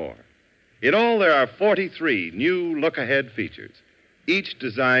 much more. In all, there are 43 new look-ahead features, each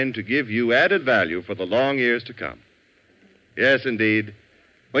designed to give you added value for the long years to come. Yes, indeed.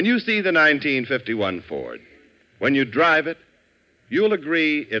 When you see the 1951 Ford, when you drive it, you'll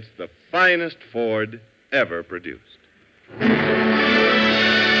agree it's the finest Ford ever produced.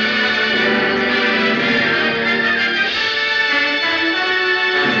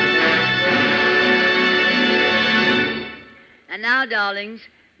 And now, darlings,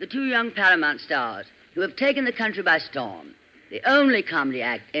 the two young Paramount stars who have taken the country by storm. The only comedy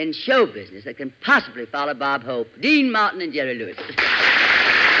act in show business that can possibly follow Bob Hope, Dean Martin, and Jerry Lewis.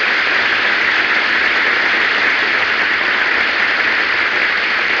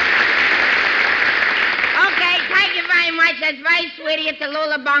 Okay, thank you very much. That's very sweet of you,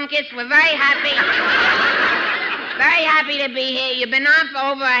 Tallulah Bunkus. We're very happy. Very happy to be here. You've been on for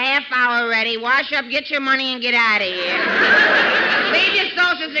over a half hour already. Wash up, get your money, and get out of here. Leave your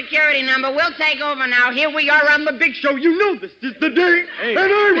Social Security number. We'll take over now. Here we are on the big show. You know this is the day, and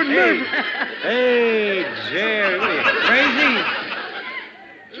I would never... Hey, Jerry, what are you, crazy?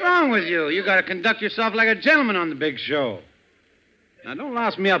 What's wrong with you? You got to conduct yourself like a gentleman on the big show. Now, don't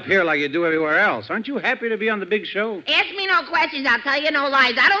louse me up here like you do everywhere else. Aren't you happy to be on the big show? Ask me no questions. I'll tell you no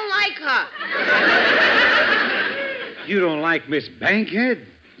lies. I don't like her. You don't like Miss Bankhead?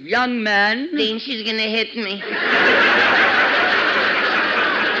 Young man. Dean, she's going to hit me.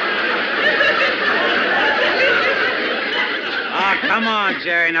 Oh, come on,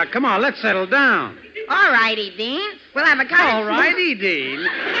 Jerry. Now, come on, let's settle down. All righty, Dean. We'll have a cottage. All righty, Dean.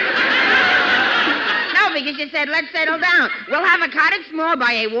 No, because you said let's settle down. We'll have a cottage small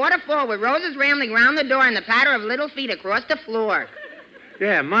by a waterfall with roses rambling round the door and the patter of little feet across the floor.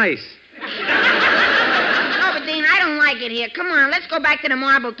 Yeah, mice. Oh, but Dean, I don't like it here. Come on, let's go back to the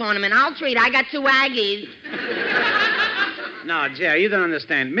marble tournament. I'll treat. I got 2 Aggies. No, Jerry, you don't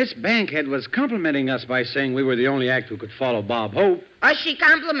understand. Miss Bankhead was complimenting us by saying we were the only act who could follow Bob Hope. Us she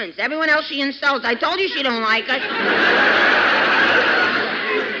compliments. Everyone else she insults. I told you she don't like us.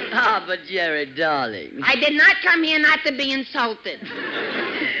 Ah, but Jerry, darling. I did not come here not to be insulted.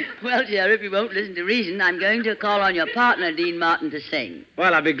 Well, Jerry, if you won't listen to reason, I'm going to call on your partner, Dean Martin, to sing.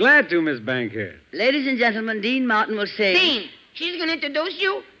 Well, I'll be glad to, Miss Bankhead. Ladies and gentlemen, Dean Martin will sing. Dean, she's going to introduce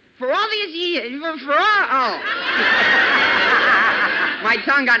you for all these years. For all... Oh. My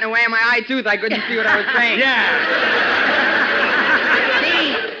tongue got in the way of my eye tooth. I couldn't see what I was saying. Yeah.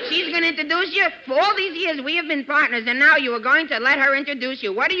 Dean, she's going to introduce you. For all these years, we have been partners, and now you are going to let her introduce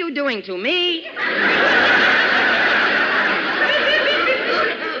you. What are you doing to me?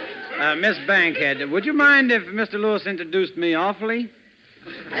 Miss Bankhead, would you mind if Mr. Lewis introduced me awfully?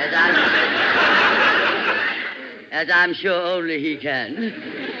 As I'm sure only he can.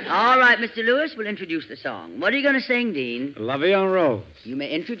 All right, Mr. Lewis, we'll introduce the song. What are you going to sing, Dean? La Vie en Rose. You may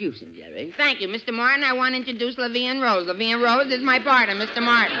introduce him, Jerry. Thank you, Mr. Martin. I want to introduce La Vie en Rose. La Vie en Rose is my partner, Mr.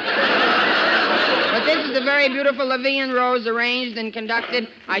 Martin. But this is a very beautiful La Vie en Rose, arranged and conducted.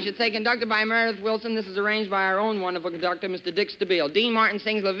 I should say conducted by Meredith Wilson. This is arranged by our own wonderful conductor, Mr. Dick Stabile. Dean Martin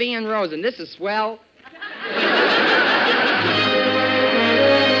sings La Vie en Rose, and this is swell.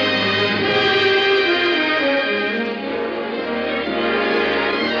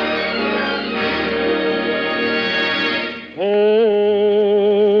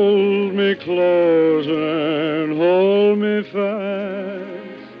 Hold me close and hold me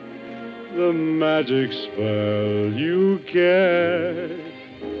fast. The magic spell you cast.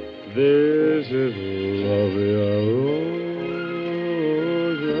 This is La Vie en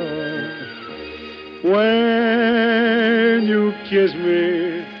Rose. When you kiss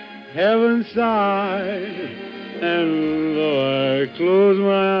me, heaven sighs, and though I close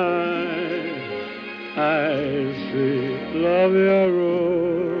my eyes, I see La Vie en Rose.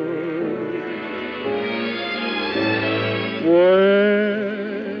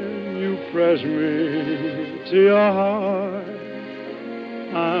 When you press me to your heart,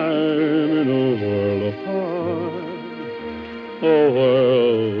 I'm in a world apart. Oh,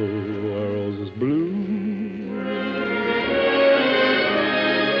 world is blue.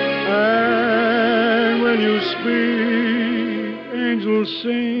 And when you speak, angels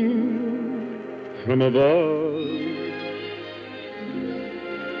sing from above.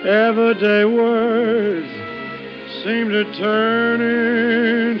 Everyday words seem to turn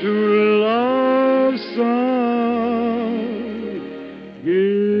into love songs. Give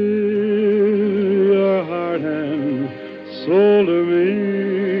your heart and soul to me,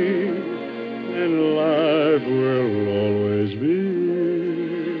 and life will always be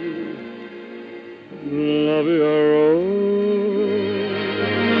love your own.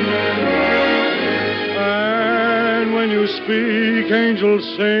 And when you speak, angels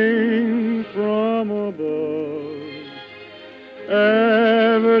sing from above.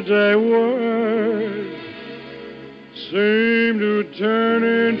 Everyday words seem to turn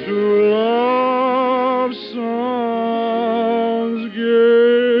into love songs. Give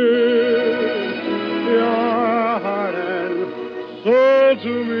your heart and soul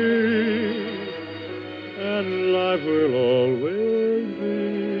to me, and life will always be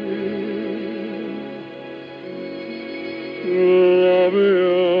love your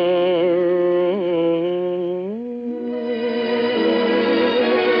own.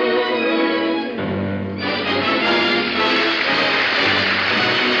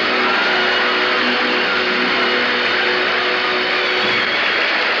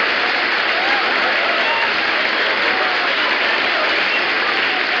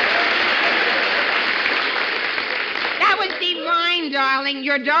 That was divine, darling.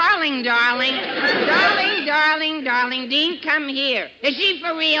 You're darling, darling. Darling, darling, darling. Dean, come here. Is she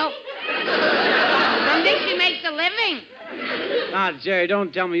for real? From this she makes a living. Now, Jerry,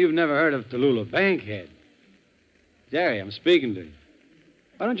 don't tell me you've never heard of Tallulah Bankhead. Jerry, I'm speaking to you.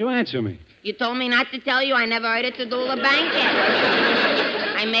 Why don't you answer me? You told me not to tell you I never heard of Tallulah Bankhead.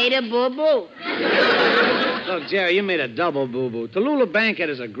 I made a boo-boo. Look, Jerry, you made a double boo-boo. Tallulah Bankhead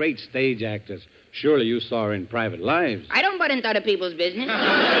is a great stage actress. Surely you saw her in Private Lives. I don't butt into other people's business.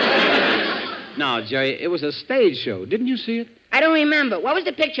 No, Jerry, it was a stage show. Didn't you see it? I don't remember. What was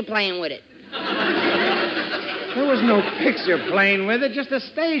the picture playing with it? There was no picture playing with it, just a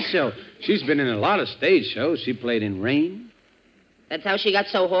stage show. She's been in a lot of stage shows. She played in Rain. That's how she got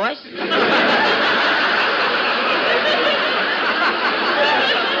so hoarse?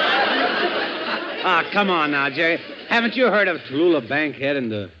 Ah, come on now, Jerry. Haven't you heard of Tallulah Bankhead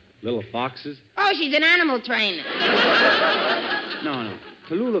and the Little Foxes? Oh, she's an animal trainer. No.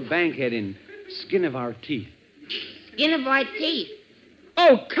 Tallulah Bankhead in Skin of Our Teeth. Skin of our teeth.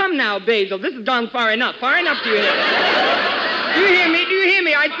 Oh, come now, Basil. This has gone far enough. Far enough, do you hear? Do you hear me? Do you hear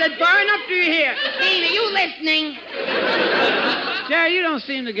me? I said far enough, do you hear? Dean, are you listening? Jerry, you don't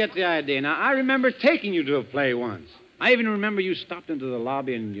seem to get the idea. Now, I remember taking you to a play once. I even remember you stopped into the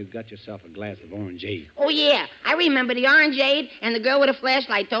lobby and you got yourself a glass of orangeade. Oh, yeah. I remember the orangeade, and the girl with a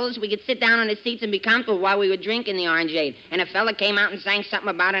flashlight told us we could sit down on the seats and be comfortable while we were drinking the orangeade. And a fella came out and sang something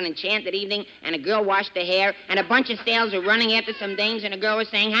about an enchanted evening, and a girl washed her hair, and a bunch of sailors were running after some dames, and a girl was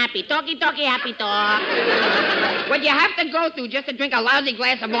saying, happy talky, talky, happy talk. What you have to go through just to drink a lousy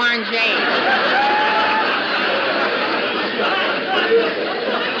glass of orangeade.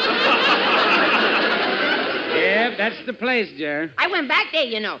 Yeah, that's the place, Jerry. I went back there,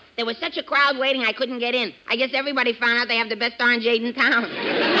 you know. There was such a crowd waiting I couldn't get in. I guess everybody found out they have the best orangeade in town.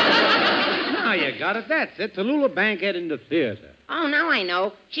 Now you got it. That's it. Tallulah Bankhead in the theater. Oh, now I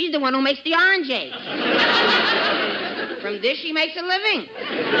know. She's the one who makes the orangeade. From this, she makes a living.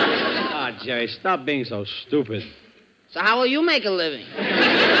 Ah, Jerry, stop being so stupid. So how will you make a living?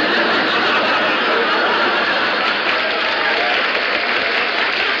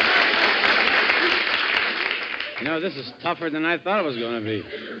 You know, this is tougher than I thought it was going to be.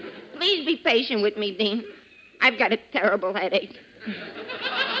 Please be patient with me, Dean. I've got a terrible headache.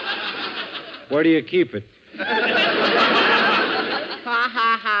 Where do you keep it? Ha,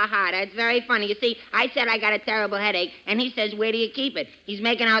 ha, ha, ha. That's very funny. You see, I said I got a terrible headache, and he says, where do you keep it? He's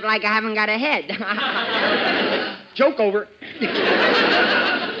making out like I haven't got a head. Joke over.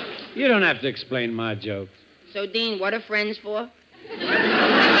 You don't have to explain my joke. So, Dean, what are friends for?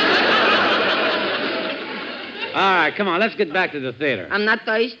 All right, come on, let's get back to the theater. I'm not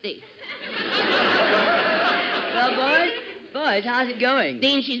thirsty. Well, boys, how's it going?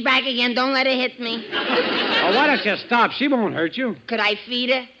 Dean, she's back again. Don't let her hit me. Oh, why don't you stop? She won't hurt you. Could I feed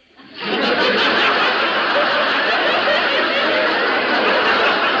her?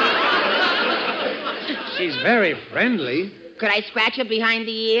 She's very friendly. Could I scratch her behind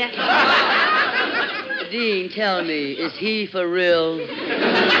the ear? Dean, tell me, is he for real?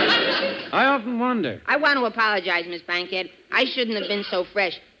 I often wonder. I want to apologize, Miss Bankhead. I shouldn't have been so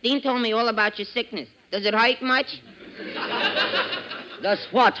fresh. Dean told me all about your sickness. Does it hurt much? Does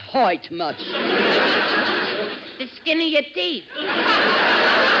what hurt much? The skin of your teeth.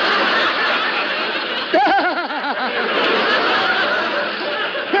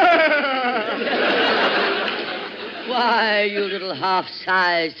 Why, you little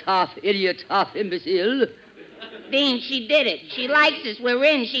half-sized, half-idiot, half-imbecile. Dean, she did it. She likes us. We're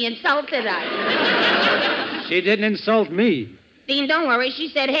in. She insulted us. She didn't insult me. Dean, don't worry. She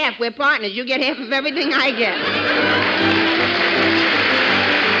said half. We're partners. You get half of everything I get.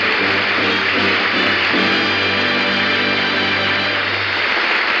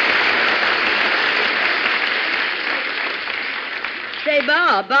 Say,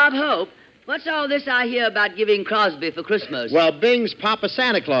 Bob Hope, what's all this I hear about giving Crosby for Christmas? Well, Bing's Papa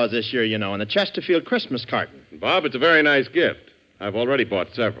Santa Claus this year, you know, and the Chesterfield Christmas carton. Bob, it's a very nice gift. I've already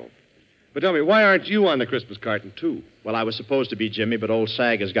bought several. But tell me, why aren't you on the Christmas carton, too? Well, I was supposed to be, Jimmy, but old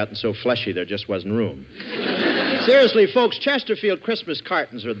Sag has gotten so fleshy there just wasn't room. Seriously, folks, Chesterfield Christmas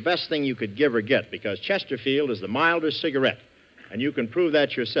cartons are the best thing you could give or get because Chesterfield is the milder cigarette, and you can prove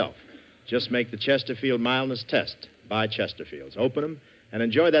that yourself. Just make the Chesterfield mildness test. Buy Chesterfields. Open them and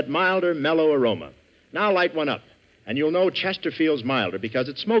enjoy that milder, mellow aroma. Now light one up, and you'll know Chesterfield's milder because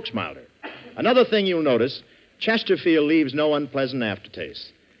it smokes milder. Another thing you'll notice, Chesterfield leaves no unpleasant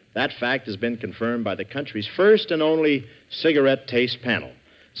aftertaste. That fact has been confirmed by the country's first and only cigarette taste panel.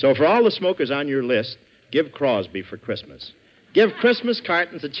 So for all the smokers on your list, give Crosby for Christmas. Give Christmas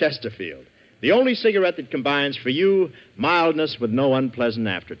cartons of Chesterfield, the only cigarette that combines for you mildness with no unpleasant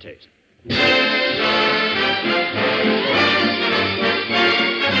aftertaste.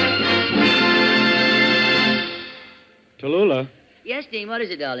 Tallulah. Yes, Dean, what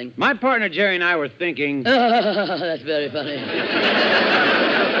is it, darling? My partner Jerry and I were thinking... That's very funny.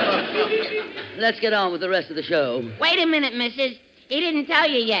 Let's get on with the rest of the show. Wait a minute, missus. He didn't tell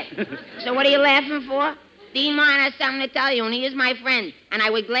you yet. So what are you laughing for? Dean Martin has something to tell you, and he is my friend, and I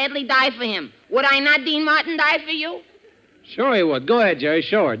would gladly die for him. Would I not, Dean Martin, die for you? Sure he would. Go ahead, Jerry.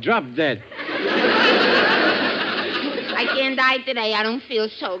 Show her. Drop dead. I can't die today. I don't feel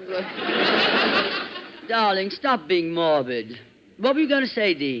so good. Darling, stop being morbid. What were you going to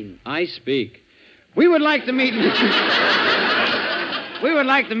say, Dean? I speak. We would like to meet... We would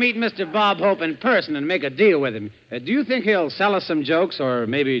like to meet Mr. Bob Hope in person and make a deal with him. Do you think he'll sell us some jokes or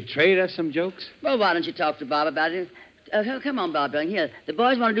maybe trade us some jokes? Well, why don't you talk to Bob about it? Come on, Bob, darling. Here, the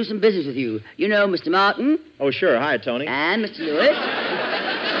boys want to do some business with you. You know Mr. Martin. Oh, sure. Hi, Tony. And Mr. Lewis.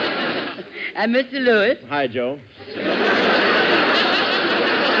 And Mr. Lewis. Hi, Joe.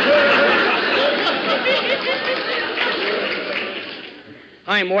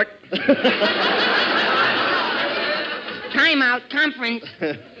 Hi, Mort. Time out, conference.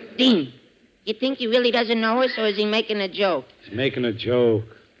 Dean, you think he really doesn't know us, or is he making a joke? He's making a joke.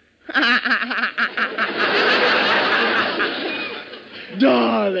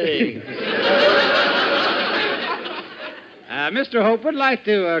 Darling. Mr. Hope, we'd like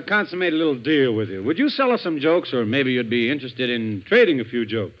to consummate a little deal with you. Would you sell us some jokes, or maybe you'd be interested in trading a few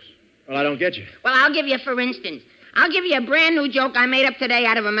jokes? Well, I don't get you. Well, I'll give you, for instance. I'll give you a brand new joke I made up today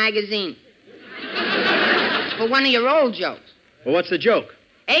out of a magazine. For one of your old jokes. Well, what's the joke?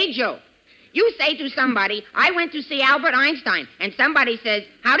 A joke. You say to somebody, I went to see Albert Einstein, and somebody says,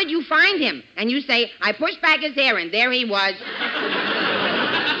 how did you find him? And you say, I pushed back his hair, and there he was.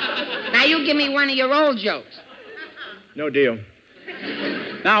 Now you give me one of your old jokes. No deal.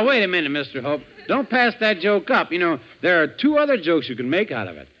 Now, wait a minute, Mr. Hope. Don't pass that joke up. You know, there are two other jokes you can make out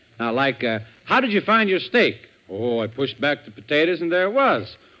of it. Now, like, how did you find your steak? Oh, I pushed back the potatoes, and there it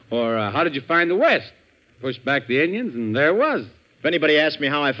was. Or, how did you find the West? Pushed back the Indians, and there it was. If anybody asks me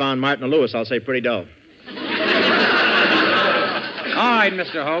how I found Martin Lewis, I'll say pretty dull. All right,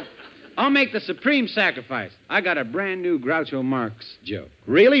 Mr. Hope. I'll make the supreme sacrifice. I got a brand new Groucho Marx joke.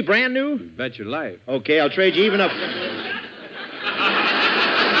 Really? Brand new? Bet your life. Okay, I'll trade you even up.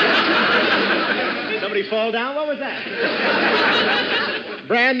 Somebody fall down? What was that?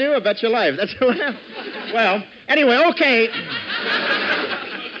 Brand new? I bet your life. That's well, anyway, okay.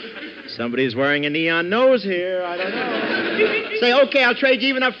 Somebody's wearing a neon nose here. I don't know. Say, okay, I'll trade you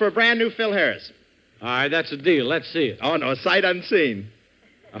even up for a brand new Phil Harris. All right, that's a deal. Let's see it. Oh, no, sight unseen.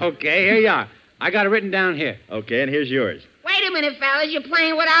 Okay, here you are. I got it written down here. Okay, and here's yours. Wait a minute, fellas. You're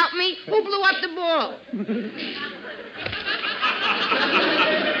playing without me? Who blew up the ball?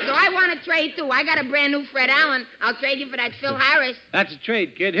 So I want to trade, too. I got a brand new Fred Allen. I'll trade you for that Phil Harris. That's a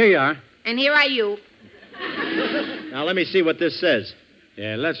trade, kid. Here you are. And here are you. Now, let me see what this says.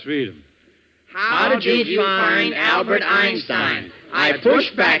 Yeah, let's read them. How did you find Albert Einstein? I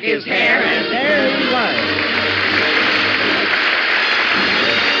pushed back his hair and there he was.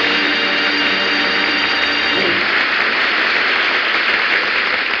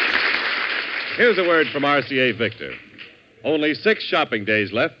 Here's a word from RCA Victor. Only 6 shopping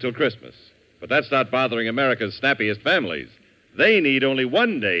days left till Christmas. But that's not bothering America's snappiest families. They need only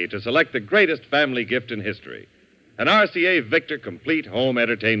 1 day to select the greatest family gift in history. An RCA Victor complete home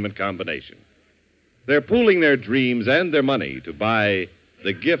entertainment combination. They're pooling their dreams and their money to buy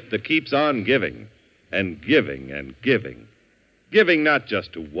the gift that keeps on giving and giving and giving. Giving not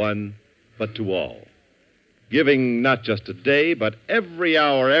just to one, but to all. Giving not just a day, but every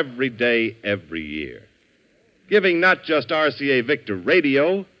hour, every day, every year. Giving not just RCA Victor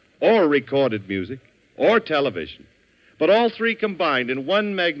radio or recorded music or television, but all 3 combined in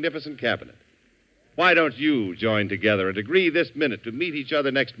one magnificent cabinet. Why don't you join together and agree this minute to meet each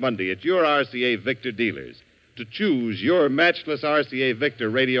other next Monday at your RCA Victor dealers to choose your matchless RCA Victor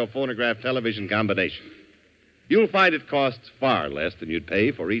radio phonograph television combination? You'll find it costs far less than you'd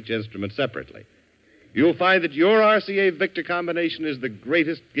pay for each instrument separately. You'll find that your RCA Victor combination is the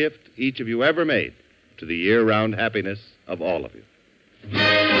greatest gift each of you ever made to the year-round happiness of all of you.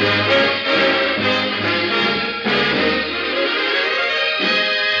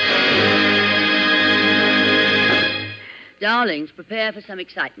 Darlings, prepare for some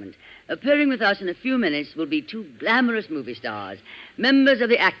excitement. Appearing with us in a few minutes will be 2 glamorous movie stars, members of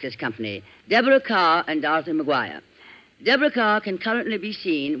the Actors Company, Deborah Carr and Dorothy Maguire. Deborah Carr can currently be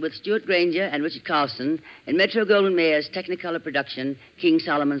seen with Stuart Granger and Richard Carlson in Metro-Goldwyn-Mayer's Technicolor production, King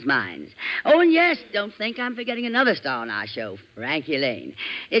Solomon's Mines. Oh, and yes, don't think I'm forgetting another star on our show, Frankie Lane.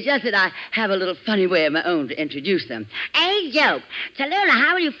 It's just that I have a little funny way of my own to introduce them. Hey, Joke. Tallulah,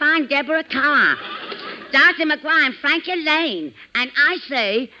 how will you find Deborah Carr? Dorothy McGuire and Frankie Lane. And I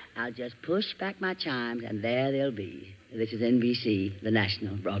say, I'll just push back my chimes, and there they'll be. This is NBC, the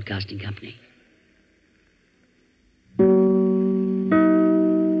National Broadcasting Company.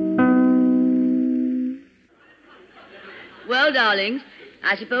 Well, darlings,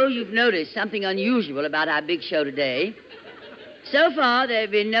 I suppose you've noticed something unusual about our big show today. So far, there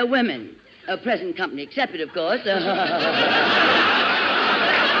have been no women, present company accepted, of course.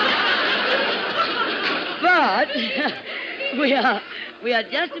 But we are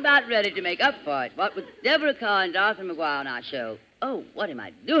just about ready to make up for it. What with Deborah Carr and Dorothy Maguire on our show. Oh, what am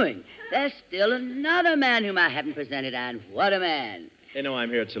I doing? There's still another man whom I haven't presented, and what a man. They know I'm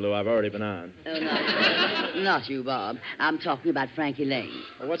here, Tallulah. I've already been on. Oh, not you, Bob. I'm talking about Frankie Lane.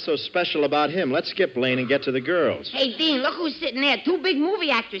 Well, what's so special about him? Let's skip Lane and get to the girls. Hey, Dean, look who's sitting there. 2 big movie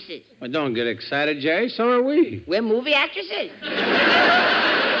actresses. Well, don't get excited, Jerry. So are we. We're movie actresses.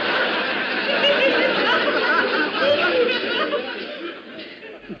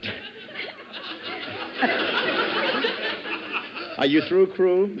 Are you through,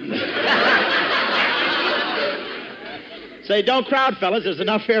 crew? Say, don't crowd, fellas. There's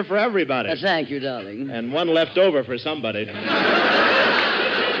enough here for everybody. Thank you, darling. And 1 left over for somebody. 2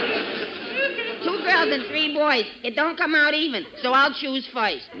 girls and 3 boys. It don't come out even, so I'll choose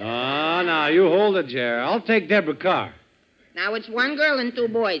first. No, you hold it, Jerry. I'll take Deborah Carr. Now it's 1 girl and 2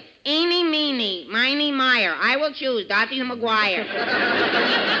 boys. Eeny, meeny, miny, mire. I will choose Dorothy Maguire.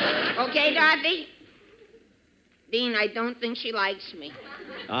 Okay, Dorothy? Dean, I don't think she likes me.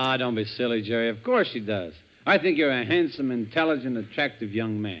 Don't be silly, Jerry. Of course she does. I think you're a handsome, intelligent, attractive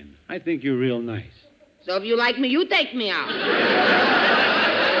young man. I think you're real nice. So if you like me, you take me out.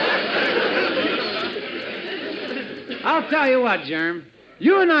 I'll tell you what, Germ.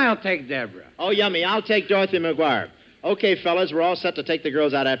 You and I'll take Deborah. Oh, yummy. I'll take Dorothy Maguire. Okay, fellas, we're all set to take the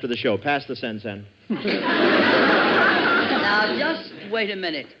girls out after the show. Pass the sen-sen. Now, just wait a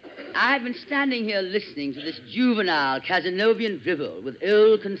minute. I've been standing here listening to this juvenile Casanovian drivel with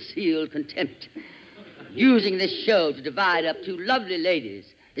ill-concealed contempt. Using this show to divide up 2 lovely ladies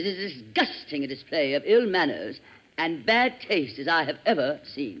is as disgusting a display of ill manners and bad taste as I have ever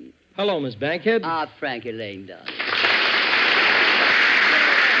seen. Hello, Miss Bankhead. Frankie Lane, darling.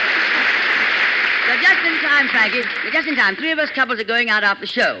 So just in time, Frankie. Just in time. 3 of us couples are going out after the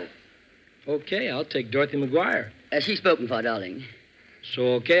show. Okay, I'll take Dorothy Maguire. She's spoken for, darling.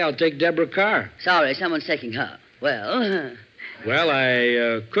 So, okay, I'll take Deborah Carr. Sorry, someone's taking her. Well... Well,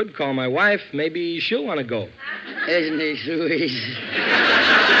 I could call my wife. Maybe she'll want to go. Isn't he sweet?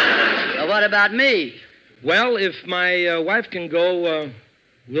 Well, what about me? Well, if my wife can go,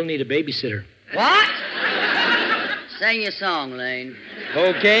 we'll need a babysitter. What? Sing your song, Lane.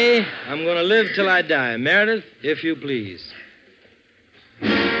 Okay, I'm going to live till I die. Meredith, if you please.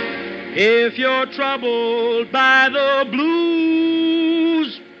 If you're troubled by the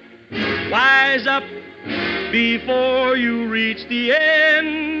blues, why stop before you reach the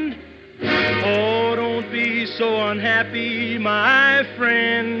end. Oh, don't be so unhappy, my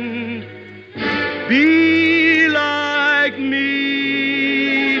friend. Be like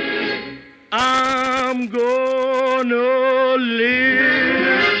me. I'm gonna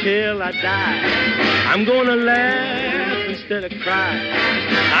live till I die. I'm gonna laugh instead of cry.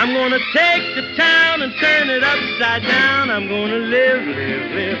 I'm gonna take the town and turn it upside down. I'm gonna live,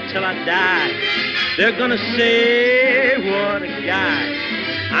 live, live till I die. They're gonna say, what a guy.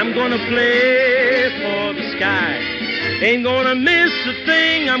 I'm gonna play for the sky. Ain't gonna miss a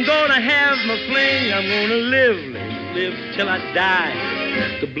thing. I'm gonna have my fling. I'm gonna live, live, live till I die.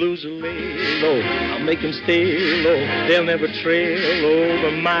 The blues will lay low. I'll make them stay low. They'll never trail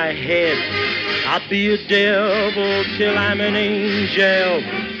over my head. I'll be a devil till I'm an angel.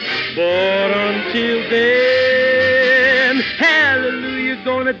 But until then, hallelujah,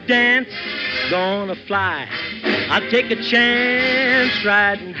 gonna dance, gonna fly. I'll take a chance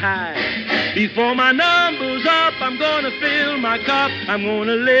riding high. Before my number's up, I'm gonna fill my cup. I'm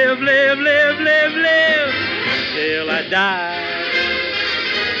gonna live, live, live, live, live till I die.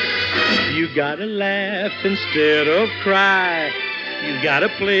 You gotta laugh instead of cry. You gotta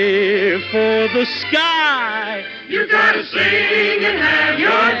play for the sky. You gotta sing and have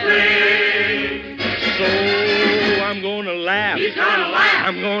your fling. So I'm gonna laugh. He's gonna laugh.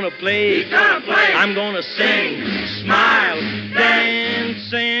 I'm gonna play. He's gonna play. I'm gonna sing, smile,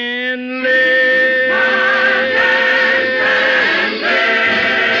 dance, and live.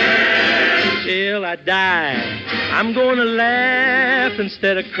 Till I die. I'm gonna laugh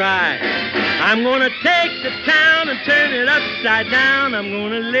instead of cry. I'm gonna take the town and turn it upside down. I'm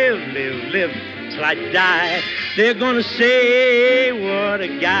gonna live, live, live till I die. They're gonna say, what a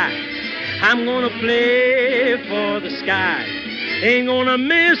guy. I'm gonna play for the sky. Ain't gonna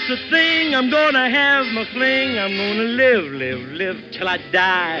miss a thing. I'm gonna have my fling. I'm gonna live, live, live till I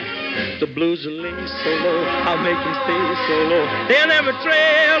die. The blues will lay so low. I'll make them stay so low. They'll never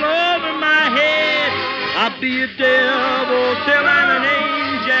trail over my head. I'll be a devil till I'm an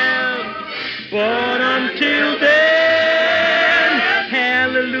angel. But until then,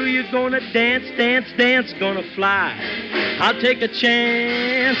 hallelujah, gonna dance, dance, dance, gonna fly. I'll take a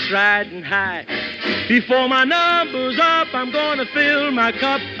chance riding high. Before my number's up, I'm gonna fill my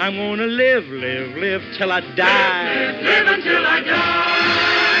cup. I'm gonna live, live, live till I die. Live, live until I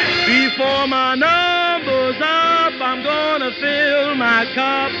die. Before my number's up, I'm gonna fill my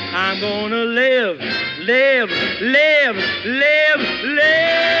cup. I'm gonna live, live, live, live,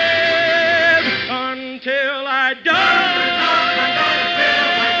 live until I die.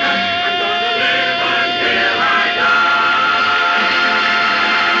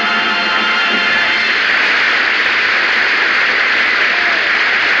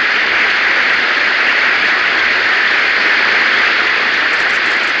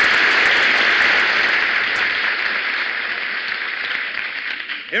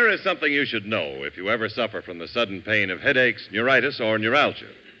 Here is something you should know if you ever suffer from the sudden pain of headaches, neuritis, or neuralgia.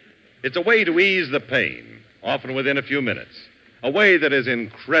 It's a way to ease the pain, often within a few minutes. A way that is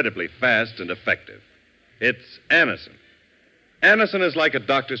incredibly fast and effective. It's Anacin. Anacin is like a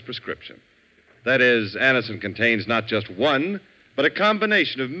doctor's prescription. That is, Anacin contains not just one, but a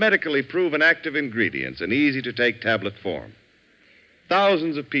combination of medically proven active ingredients in easy-to-take tablet form.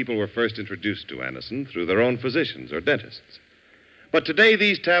 Thousands of people were first introduced to Anacin through their own physicians or dentists. But today,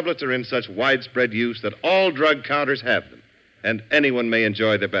 these tablets are in such widespread use that all drug counters have them, and anyone may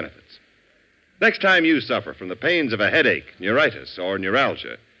enjoy their benefits. Next time you suffer from the pains of a headache, neuritis, or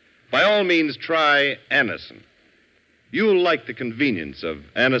neuralgia, by all means try Anacin. You'll like the convenience of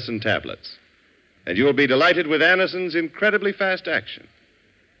Anacin tablets, and you'll be delighted with Anacin's incredibly fast action.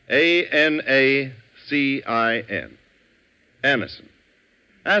 A-N-A-C-I-N. Anacin.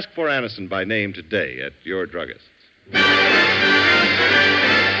 Ask for Anacin by name today at your druggist's.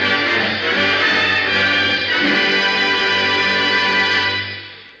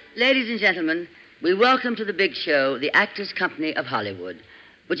 Ladies and gentlemen, we welcome to the big show the Actors Company of Hollywood,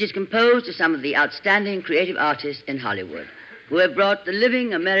 which is composed of some of the outstanding creative artists in Hollywood who have brought the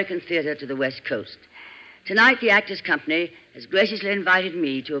living American theater to the West Coast. Tonight, the Actors Company has graciously invited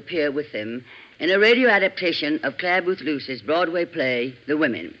me to appear with them in a radio adaptation of Clare Boothe Luce's Broadway play, The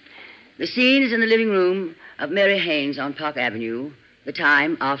Women. The scene is in the living room of Mary Haynes on Park Avenue, the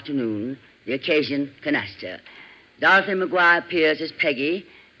time, afternoon, the occasion, canasta. Dorothy McGuire appears as Peggy,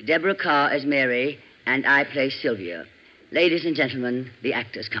 Deborah Carr as Mary, and I play Sylvia. Ladies and gentlemen, the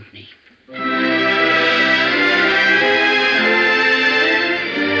Actors Company.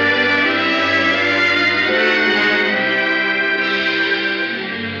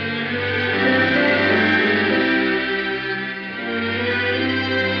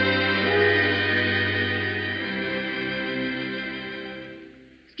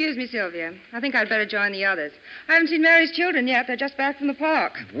 me, Sylvia. I think I'd better join the others. I haven't seen Mary's children yet. They're just back from the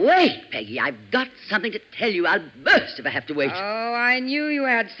park. Wait, Peggy. I've got something to tell you. I'll burst if I have to wait. Oh, I knew you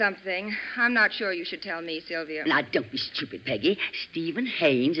had something. I'm not sure you should tell me, Sylvia. Now, don't be stupid, Peggy. Stephen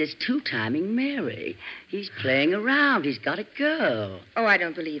Haynes is two-timing Mary. He's playing around. He's got a girl. Oh, I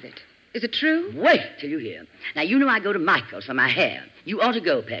don't believe it. Is it true? Wait till you hear. Now, you know I go to Michael's for my hair. You ought to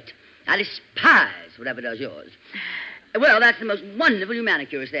go, Pet. I despise whatever does yours. Well, that's the most wonderful new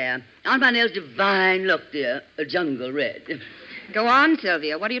manicurist there. Aren't my nails divine? Look, dear, a jungle red. Go on,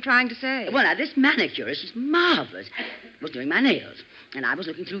 Sylvia. What are you trying to say? Well, now, this manicurist is marvelous. Was doing my nails. And I was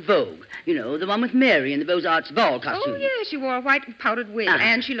looking through Vogue. You know, the one with Mary in the Beaux-Arts ball costume. Oh, yes, she wore a white powdered wig,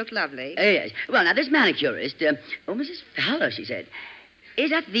 and she looked lovely. Yes. Well, now, this manicurist, Mrs. Fowler, she said. Is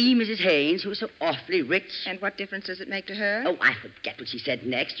that the Mrs. Haynes who is so awfully rich? And what difference does it make to her? Oh, I forget what she said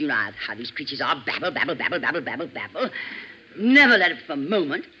next. You know how these creatures are. Babble, babble, babble, babble, babble, babble. Never let it for a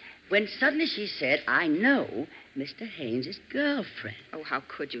moment. When suddenly she said, I know Mr. Haynes' girlfriend. Oh, how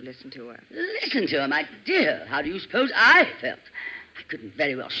could you listen to her? Listen to her, my dear. How do you suppose I felt? I couldn't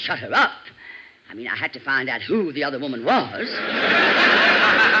very well shut her up. I mean, I had to find out who the other woman was.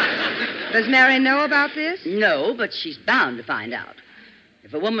 Does Mary know about this? No, but she's bound to find out.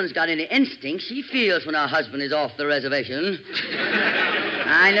 If a woman's got any instinct, she feels when her husband is off the reservation.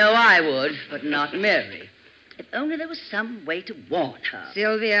 I know I would, but not Mary. If only there was some way to warn her.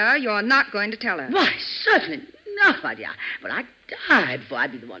 Sylvia, you're not going to tell her. Why, certainly not, my dear. But I'd die before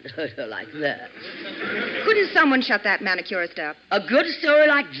I'd be the one to hurt her like that. Couldn't someone shut that manicurist up? A good story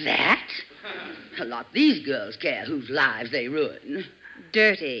like that? A lot these girls care whose lives they ruin.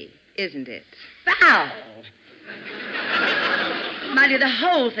 Dirty, isn't it? Foul! My dear, the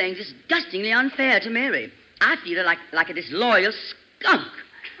whole thing's disgustingly unfair to Mary. I feel her like a disloyal skunk.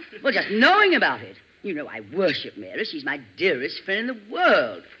 Well, just knowing about it. You know I worship Mary. She's my dearest friend in the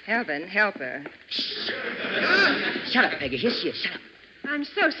world. Heaven help her. Shut up, Peggy. Here she is. Shut up. I'm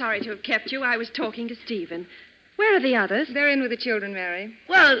so sorry to have kept you. I was talking to Stephen. Where are the others? They're in with the children, Mary.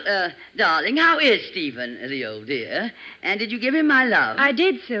 Well, darling, how is Stephen, the old dear? And did you give him my love? I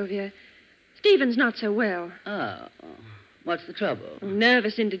did, Sylvia. Stephen's not so well. Oh. What's the trouble?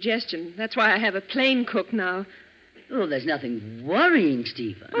 Nervous indigestion. That's why I have a plain cook now. Oh, there's nothing worrying,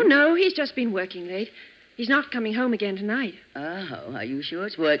 Stephen. Oh, no, he's just been working late. He's not coming home again tonight. Oh, are you sure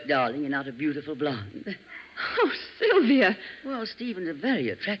it's work, darling, and not a beautiful blonde? Oh, Sylvia. Well, Stephen's a very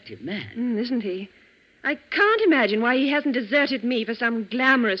attractive man. Isn't he? I can't imagine why he hasn't deserted me for some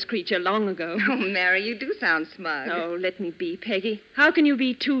glamorous creature long ago. Oh, Mary, you do sound smug. Oh, let me be, Peggy. How can you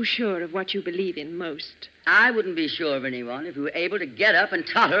be too sure of what you believe in most? I wouldn't be sure of anyone if you were able to get up and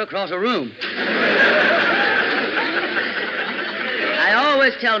totter across a room. I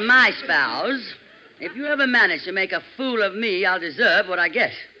always tell my spouse, if you ever manage to make a fool of me, I'll deserve what I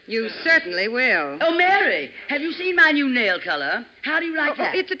get. You certainly will. Oh, Mary, have you seen my new nail color? How do you like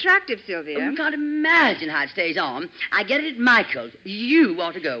that? It's attractive, Sylvia. Oh, you can't imagine how it stays on. I get it at Michael's. You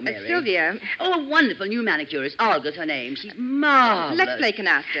ought to go, Mary. Sylvia. Oh, a wonderful new manicurist. Olga's her name. She's marvelous. Let's play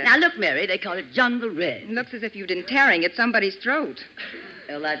canasta. Now, look, Mary, they call it jungle red. It looks as if you've been tearing at somebody's throat.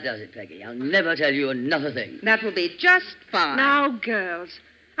 Well, that does it, Peggy. I'll never tell you another thing. That will be just fine. Now, girls,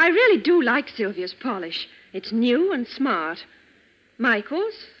 I really do like Sylvia's polish. It's new and smart.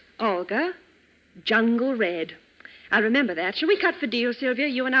 Michael's, Olga, jungle red. I'll remember that. Shall we cut for deal, Sylvia,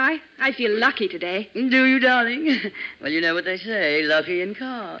 you and I? I feel lucky today. Do you, darling? Well, you know what they say, lucky in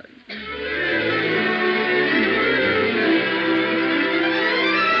cards.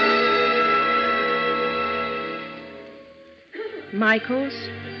 Michael's,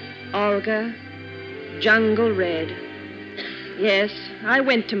 Olga, jungle red. Yes, I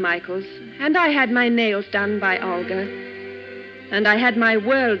went to Michael's, and I had my nails done by Olga. And I had my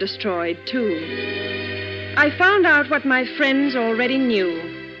world destroyed, too. I found out what my friends already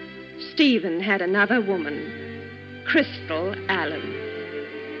knew. Stephen had another woman, Crystal Allen.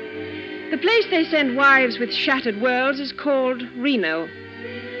 The place they send wives with shattered worlds is called Reno.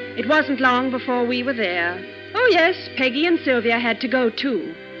 It wasn't long before we were there. Oh, yes, Peggy and Sylvia had to go,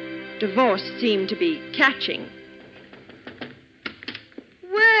 too. Divorce seemed to be catching.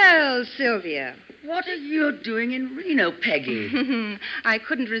 Well, Sylvia. What are you doing in Reno, Peggy? I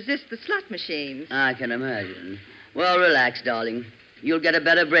couldn't resist the slot machines. I can imagine. Well, relax, darling. You'll get a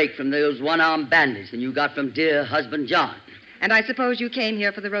better break from those one-armed bandits than you got from dear husband John. And I suppose you came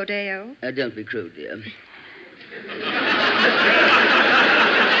here for the rodeo? Don't be crude, dear.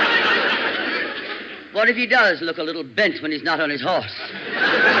 What if he does look a little bent when he's not on his horse?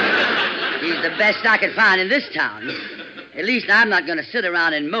 He's the best I could find in this town. At least I'm not going to sit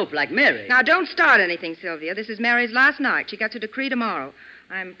around and mope like Mary. Now, don't start anything, Sylvia. This is Mary's last night. She gets a decree tomorrow.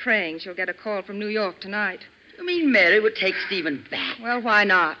 I'm praying she'll get a call from New York tonight. You mean Mary would take Stephen back? Well, why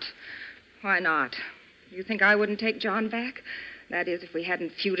not? Why not? You think I wouldn't take John back? That is, if we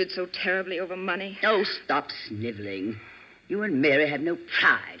hadn't feuded so terribly over money. Oh, stop sniveling. You and Mary have no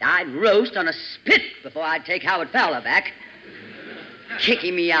pride. I'd roast on a spit before I'd take Howard Fowler back.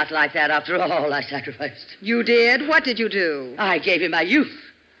 Kicking me out like that after all I sacrificed. You did? What did you do? I gave him my youth.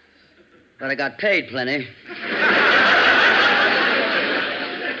 But I got paid plenty.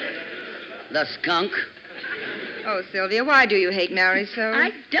 The skunk. Oh, Sylvia, why do you hate Mary so?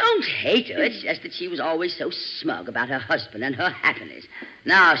 I don't hate her. It's just that she was always so smug about her husband and her happiness.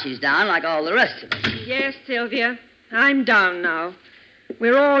 Now she's down like all the rest of us. Yes, Sylvia. I'm down now.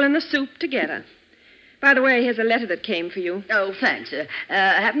 We're all in the soup together. By the way, here's a letter that came for you. Oh, thanks.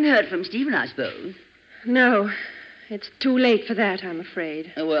 Haven't heard from Stephen, I suppose. No. It's too late for that, I'm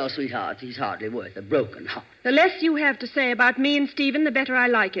afraid. Oh, well, sweetheart, he's hardly worth a broken heart. The less you have to say about me and Stephen, the better I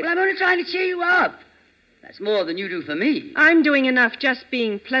like it. Well, I'm only trying to cheer you up. That's more than you do for me. I'm doing enough just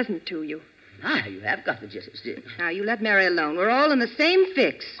being pleasant to you. Ah, you have got the gist of it. Now, you let Mary alone. We're all in the same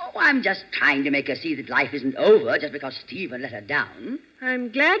fix. Oh, I'm just trying to make her see that life isn't over just because Stephen let her down.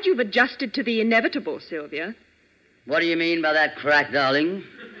 I'm glad you've adjusted to the inevitable, Sylvia. What do you mean by that crack, darling?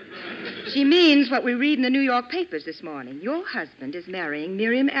 She means what we read in the New York papers this morning. Your husband is marrying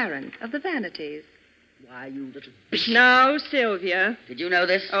Miriam Aaron of the Vanities. Why, you little bitch. Now, Sylvia. Did you know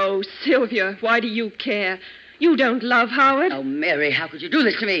this? Oh, Sylvia, why do you care? You don't love Howard. Oh, Mary, how could you do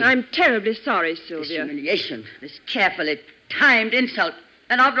this to me? I'm terribly sorry, Sylvia. This humiliation, this carefully timed insult,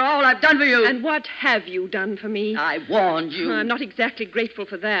 and after all I've done for you. And what have you done for me? I warned you. I'm not exactly grateful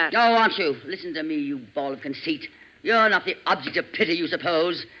for that. Oh, aren't you? Listen to me, you ball of conceit. You're not the object of pity, you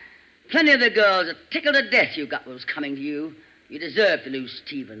suppose. Plenty of the girls are tickled to death you got what was coming to you. You deserve to lose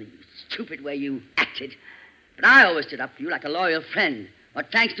Stephen, the stupid way you acted. But I always stood up for you like a loyal friend.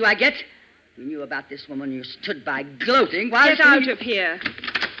 What thanks do I get? You knew about this woman. You stood by gloating while... Get out of here.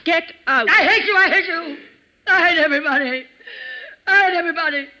 Get out. I hate you. I hate you. I hate everybody. I hate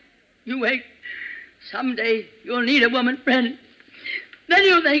everybody. You wait. Someday you'll need a woman friend. Then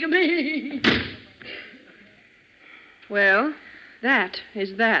you'll think of me. Well, that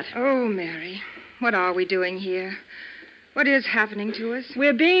is that. Oh, Mary, what are we doing here? What is happening to us?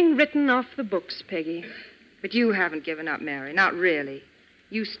 We're being written off the books, Peggy. But you haven't given up, Mary. Not really.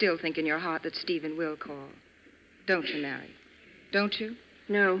 You still think in your heart that Stephen will call. Don't you, Mary? Don't you?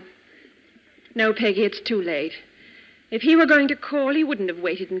 No. No, Peggy, it's too late. If he were going to call, he wouldn't have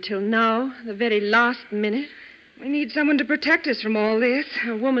waited until now, the very last minute. We need someone to protect us from all this.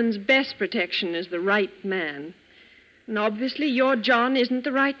 A woman's best protection is the right man. And obviously your John isn't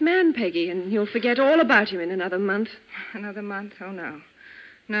the right man, Peggy, and you'll forget all about him in another month. Another month? Oh, no.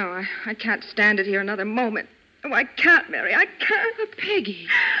 No, I can't stand it here another moment. Oh, I can't, Mary. I can't. Oh, Peggy.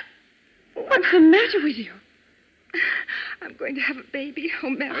 What's the matter with you? I'm going to have a baby. Oh,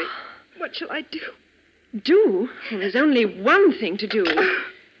 Mary, what shall I do? Do? Well, there's only one thing to do.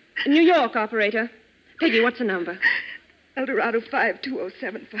 New York, operator. Peggy, what's the number? Eldorado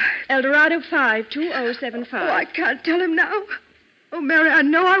 52075. Eldorado 52075. Oh, I can't tell him now. Oh, Mary, I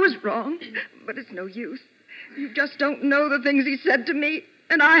know I was wrong, but it's no use. You just don't know the things he said to me,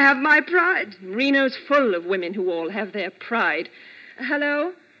 and I have my pride. Reno's full of women who all have their pride.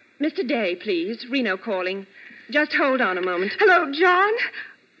 Hello? Mr. Day, please. Reno calling. Just hold on a moment. Hello, John?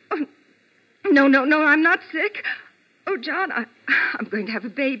 Oh, no, I'm not sick. Oh, John, I'm going to have a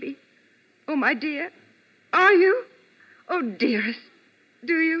baby. Oh, my dear. Are you? Oh, dearest.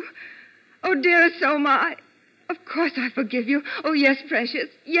 Do you? Oh, dearest, so am I. Of course I forgive you. Oh, yes, precious.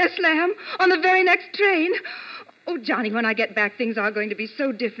 Yes, lamb. On the very next train. Oh, Johnny, when I get back, things are going to be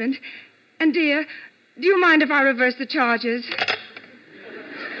so different. And, dear, do you mind if I reverse the charges?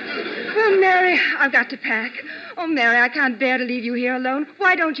 Well, Mary, I've got to pack. Oh, Mary, I can't bear to leave you here alone.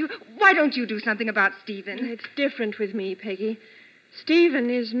 Why don't you do something about Stephen? It's different with me, Peggy. Stephen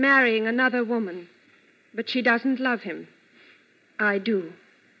is marrying another woman, but she doesn't love him. I do.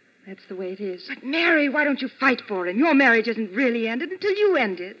 That's the way it is. But, Mary, why don't you fight for him? Your marriage isn't really ended until you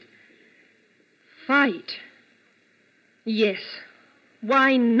end it. Fight? Yes.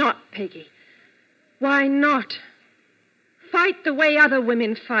 Why not, Peggy? Why not? Fight the way other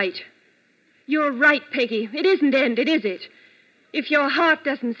women fight. You're right, Peggy. It isn't ended, is it? If your heart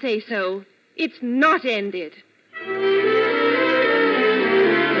doesn't say so, it's not ended.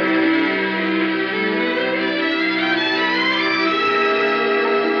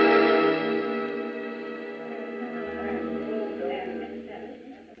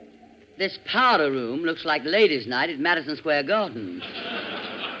 This powder room looks like ladies' night at Madison Square Garden.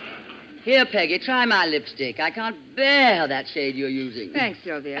 Here, Peggy, try my lipstick. I can't bear that shade you're using. Thanks,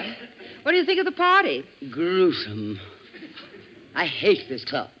 Sylvia. What do you think of the party? Gruesome. I hate this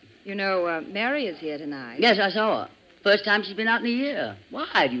club. You know, Mary is here tonight. Yes, I saw her. First time she's been out in a year.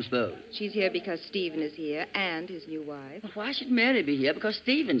 Why, do you suppose? She's here because Stephen is here and his new wife. Well, why should Mary be here? Because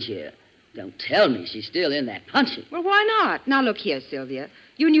Stephen's here. Don't tell me she's still in that punching. Well, why not? Now, look here, Sylvia.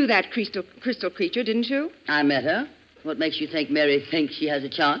 You knew that crystal creature, didn't you? I met her. What makes you think Mary thinks she has a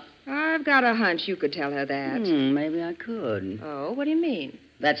chance? I've got a hunch you could tell her that. Maybe I could. Oh, what do you mean?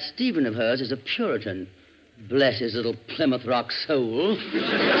 That Stephen of hers is a Puritan. Bless his little Plymouth Rock soul.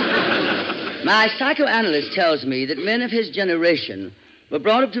 My psychoanalyst tells me that men of his generation were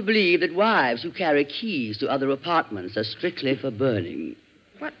brought up to believe that wives who carry keys to other apartments are strictly for burning.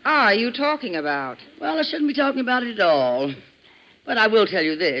 What are you talking about? Well, I shouldn't be talking about it at all. But I will tell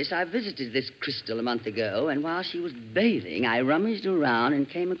you this. I visited this crystal a month ago, and while she was bathing, I rummaged around and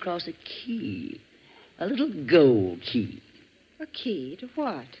came across a key. A little gold key. A key to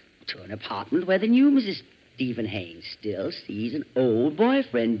what? To an apartment where the new Mrs. Stephen Haynes still sees an old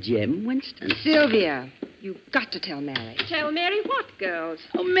boyfriend, Jim Winston. Sylvia, you've got to tell Mary. Tell Mary what, girls?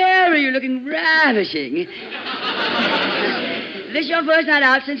 Oh, Mary, you're looking ravishing. This your first night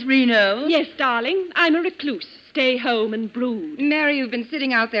out since Reno? Yes, darling. I'm a recluse. Stay home and brood. Mary, you've been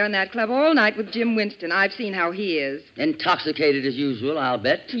sitting out there in that club all night with Jim Winston. I've seen how he is. Intoxicated as usual, I'll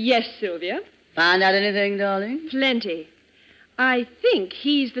bet. Yes, Sylvia. Find out anything, darling? Plenty. I think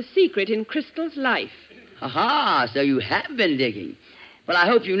he's the secret in Crystal's life. Aha, so you have been digging. Well, I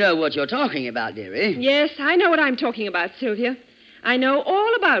hope you know what you're talking about, dearie. Yes, I know what I'm talking about, Sylvia. I know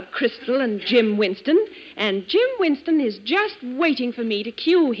all about Crystal and Jim Winston, and Jim Winston is just waiting for me to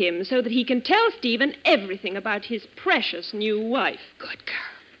cue him so that he can tell Stephen everything about his precious new wife. Good girl.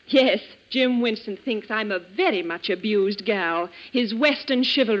 Yes, Jim Winston thinks I'm a very much abused gal. His Western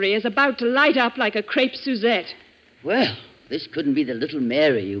chivalry is about to light up like a crepe Suzette. Well, this couldn't be the little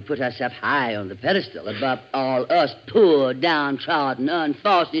Mary who put herself high on the pedestal above all us poor, downtrodden,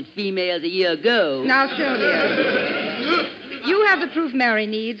 unfortunate females a year ago. Now, Sylvia, you have the proof Mary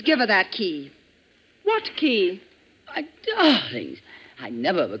needs. Give her that key. What key? My darlings, I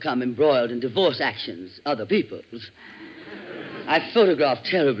never become embroiled in divorce actions, other people's. I photograph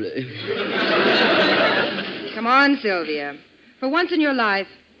terribly. Come on, Sylvia. For once in your life,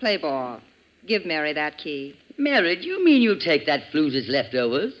 play ball. Give Mary that key. Mary, do you mean you'll take that Flooze's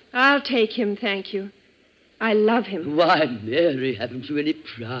leftovers? I'll take him, thank you. I love him. Why, Mary, haven't you any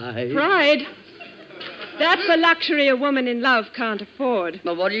pride? Pride? That's a luxury a woman in love can't afford.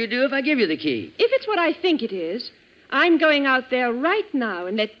 Well, what do you do if I give you the key? If it's what I think it is, I'm going out there right now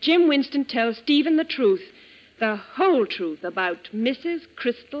and let Jim Winston tell Stephen the truth. The whole truth about Mrs.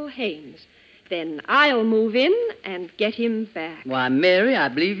 Crystal Haynes. Then I'll move in and get him back. Why, Mary, I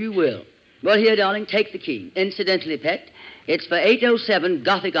believe you will. Well, here, darling, take the key. Incidentally, pet, it's for 807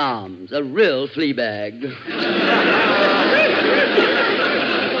 Gothic Arms, a real flea bag.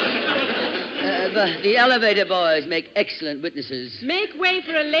 The elevator boys make excellent witnesses. Make way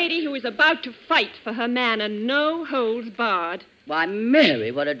for a lady who is about to fight for her man and no holds barred. Why,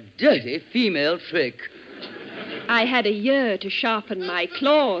 Mary, what a dirty female trick. I had a year to sharpen my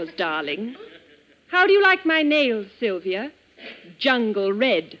claws, darling. How do you like my nails, Sylvia? Jungle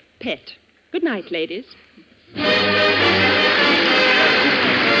red, pet. Good night, ladies.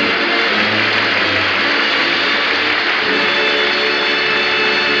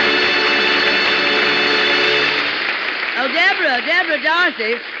 Oh, Deborah,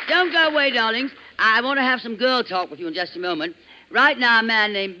 Dorothy, don't go away, darlings. I want to have some girl talk with you in just a moment. Right now, a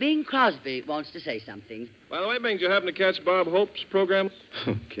man named Bing Crosby wants to say something. By the way, Bing, did you happen to catch Bob Hope's program?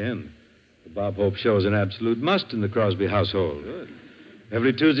 Oh, Ken, the Bob Hope show is an absolute must in the Crosby household. Good.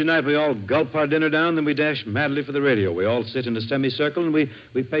 Every Tuesday night, we all gulp our dinner down, then we dash madly for the radio. We all sit in a semicircle, and we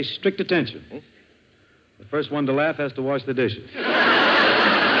pay strict attention. The first one to laugh has to wash the dishes.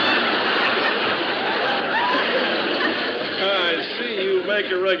 Make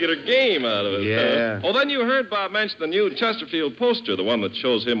a regular game out of it. Yeah. Oh, then you heard Bob mention the new Chesterfield poster, the one that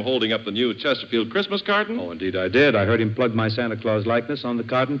shows him holding up the new Chesterfield Christmas carton? Oh, indeed I did. I heard him plug my Santa Claus likeness on the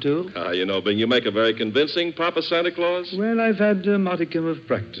carton, too. You know, Bing, you make a very convincing Papa Santa Claus. Well, I've had a modicum of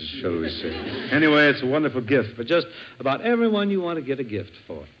practice, shall we say. Anyway, it's a wonderful gift for just about everyone you want to get a gift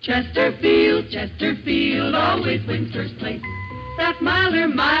for. Chesterfield, always wins first place. That milder,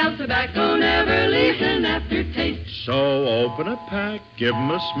 mild tobacco never leaves an aftertaste. So open a pack, give 'em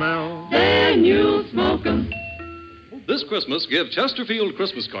a smell. Then you'll smoke 'em. This Christmas, give Chesterfield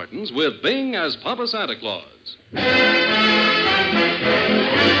Christmas cartons with Bing as Papa Santa Claus.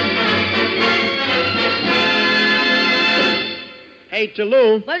 Hey, Hey,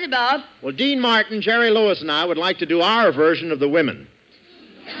 Toulouse. What's it, Bob? Well, Dean Martin, Jerry Lewis, and I would like to do our version of The Women.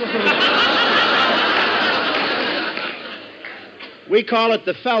 We call it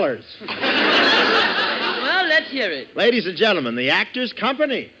The Fellers. Well, let's hear it. Ladies and gentlemen, the Actors'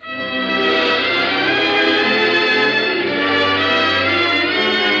 Company.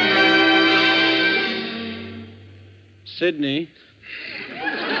 Sidney.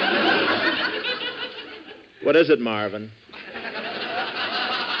 What is it, Marvin?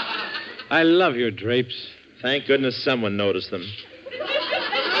 I love your drapes. Thank goodness someone noticed them.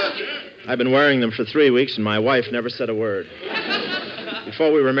 I've been wearing them for 3 weeks, and my wife never said a word.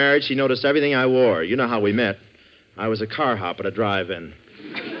 Before we were married, she noticed everything I wore. You know how we met. I was a car hop at a drive-in.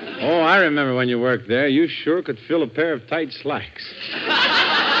 Oh, I remember when you worked there. You sure could fill a pair of tight slacks.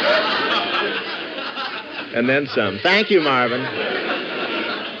 And then some. Thank you, Marvin.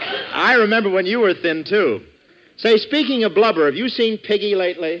 I remember when you were thin, too. Say, speaking of blubber, have you seen Piggy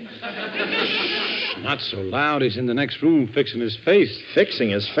lately? Not so loud. He's in the next room fixing his face.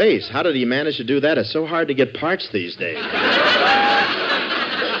 Fixing his face? How did he manage to do that? It's so hard to get parts these days.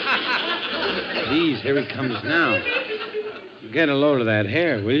 Please, here he comes now. Get a load of that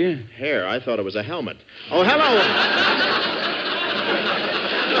hair, will you? Hair? I thought it was a helmet. Oh, hello.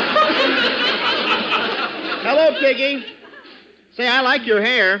 Hello, Piggy. Say, I like your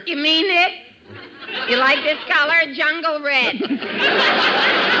hair. You mean it? You like this color? Jungle red.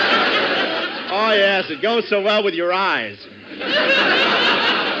 Oh, yes, it goes so well with your eyes.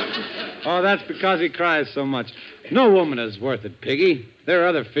 Oh, that's because he cries so much. No woman is worth it, Piggy. There are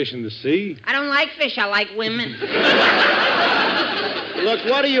other fish in the sea. I don't like fish. I like women. Look,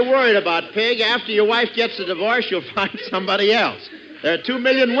 what are you worried about, Pig? After your wife gets a divorce, you'll find somebody else. There are 2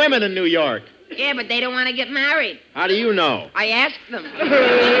 million women in New York. Yeah, but they don't want to get married. How do you know? I asked them.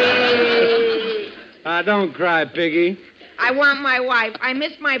 Don't cry, Piggy. I want my wife. I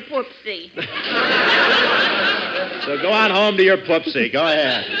miss my poopsie. So go on home to your poopsie. Go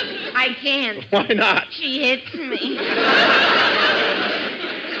ahead. I can't. Why not? She hits me.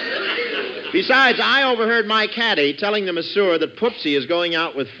 Besides, I overheard my caddy telling the masseur that Poopsie is going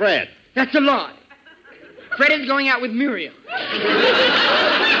out with Fred. That's a lie. Fred is going out with Miriam.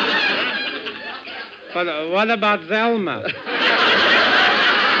 But what about Velma?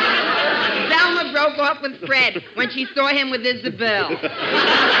 Velma broke off with Fred when she saw him with Isabel.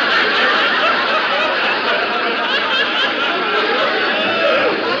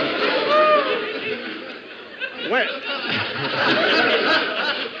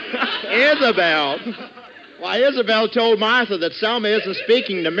 Isabel? Why, Isabel told Martha that Selma isn't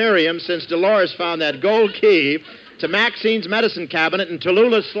speaking to Miriam since Dolores found that gold key to Maxine's medicine cabinet in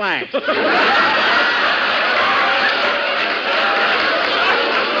Tallulah's slacks.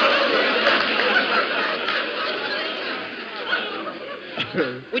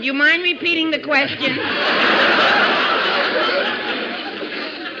 Would you mind repeating the question?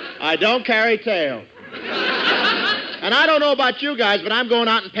 I don't carry tails. And I don't know about you guys, but I'm going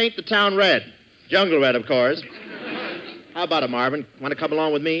out and paint the town red. Jungle red, of course. How about it, Marvin? Want to come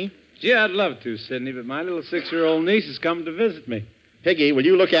along with me? Gee, I'd love to, Sidney, but my little 6-year-old niece is coming to visit me. Piggy, will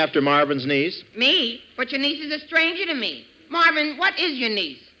you look after Marvin's niece? Me? But your niece is a stranger to me. Marvin, what is your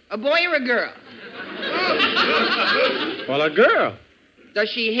niece? A boy or a girl? Well, a girl. Does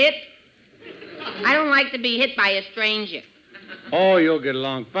she hit? I don't like to be hit by a stranger. Oh, you'll get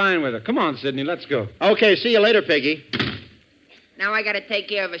along fine with her. Come on, Sidney, let's go. Okay, see you later, Piggy. Now I got to take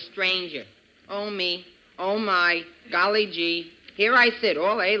care of a stranger. Oh, me. Oh, my. Golly gee. Here I sit,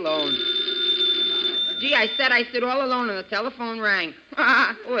 all alone. Gee, I said I sit all alone and the telephone rang.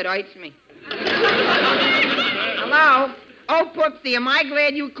 Oh, it hurts me. Hello? Oh, Poopsie, am I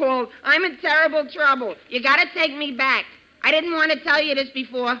glad you called? I'm in terrible trouble. You got to take me back. I didn't want to tell you this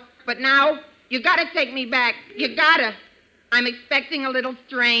before, but now you got to take me back. You got to. I'm expecting a little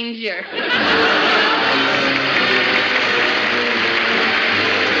stranger.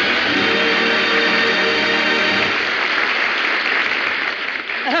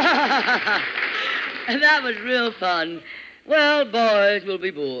 That was real fun. Well, boys will be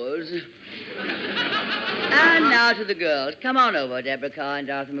boys. And now to the girls. Come on over, Deborah Carr and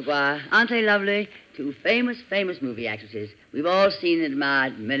Dorothy McGuire. Aren't they lovely? 2 famous movie actresses. We've all seen and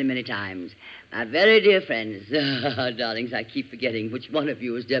admired many, many times. My very dear friends. Darlings, I keep forgetting which one of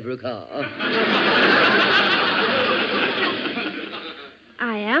you is Deborah Carr.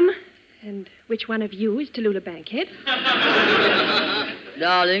 I am. And which one of you is Tallulah Bankhead?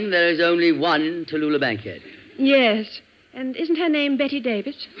 Darling, there is only one Tallulah Bankhead. Yes. And isn't her name Betty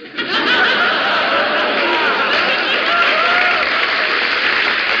Davis?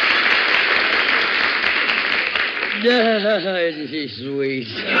 Isn't she sweet?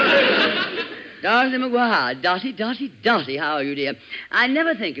 Dorothy McGuire, Dottie, how are you, dear? I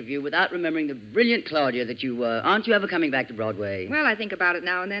never think of you without remembering the brilliant Claudia that you were. Aren't you ever coming back to Broadway? Well, I think about it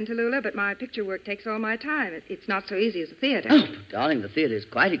now and then, Tallulah, but my picture work takes all my time. It's not so easy as the theater. Oh, darling, the theater is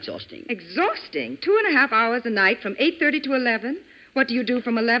quite exhausting. Exhausting? 2.5 hours a night from 8:30 to 11. What do you do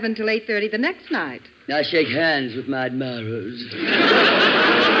from 11 till 8:30 the next night? I shake hands with my admirers.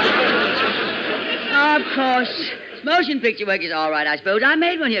 Of course. Motion picture work is all right, I suppose. I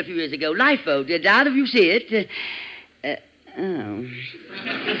made one here a few years ago. Lifeboat. Did either of you see it? Oh.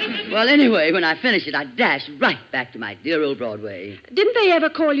 Well, anyway, when I finish it, I dash right back to my dear old Broadway. Didn't they ever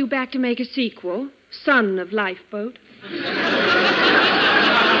call you back to make a sequel? Son of Lifeboat?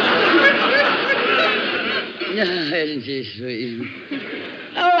 Isn't she sweet?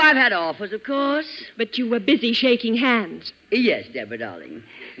 Oh, I've had offers, of course. But you were busy shaking hands. Yes, Deborah, darling.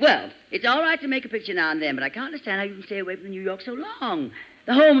 Well, it's all right to make a picture now and then, but I can't understand how you can stay away from New York so long.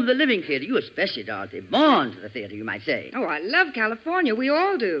 The home of the living theater. You especially, Dorothy. Born to the theater, you might say. Oh, I love California. We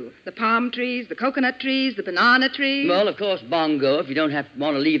all do. The palm trees, the coconut trees, the banana trees. Well, of course, bongo, if you don't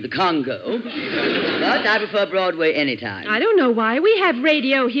want to leave the Congo. But I prefer Broadway anytime. I don't know why. We have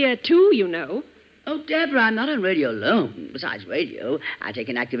radio here, too, you know. Oh, Deborah, I'm not on radio alone. Besides radio, I take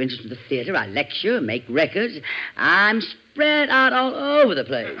an active interest in the theater. I lecture, make records. I'm spread out all over the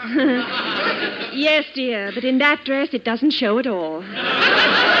place. Yes, dear, but in that dress, it doesn't show at all.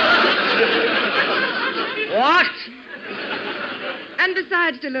 What? And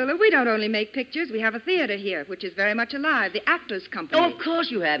besides, Tallulah, we don't only make pictures. We have a theater here, which is very much alive, the Actors Company. Oh, of course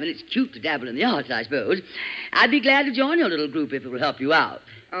you have, and it's cute to dabble in the arts, I suppose. I'd be glad to join your little group if it will help you out.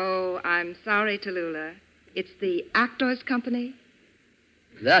 Oh, I'm sorry, Tallulah. It's the Actors Company?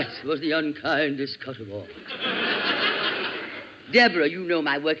 That was the unkindest cut of all. Deborah, you know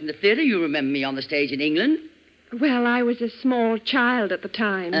my work in the theater. You remember me on the stage in England. Well, I was a small child at the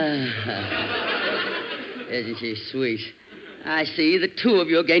time. Isn't she sweet? I see. The two of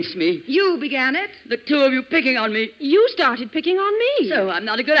you against me. You began it. The two of you picking on me. You started picking on me. So I'm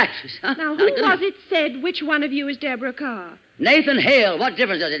not a good actress, huh? Now, who was it said which one of you is Deborah Carr? Nathan Hale. What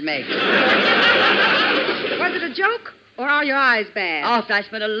difference does it make? Was it a joke? Or are your eyes bad? After I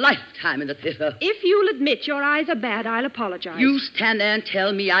spent a lifetime in the theater. If you'll admit your eyes are bad, I'll apologize. You stand there and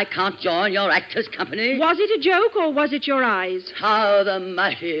tell me I can't join your Actors Company? Was it a joke or was it your eyes? How the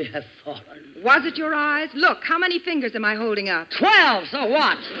mighty have fallen. Was it your eyes? Look, how many fingers am I holding up? 12, so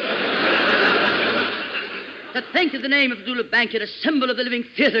what? To think that the name of Zula Bankhead, a symbol of the living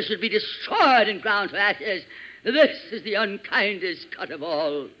theater, should be destroyed and ground to ashes. This is the unkindest cut of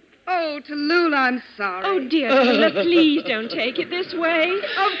all. Oh, Tallulah, I'm sorry. Oh, dear, Tallulah, please don't take it this way.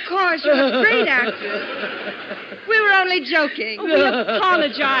 Of course, you're a great actress. We were only joking. Oh, we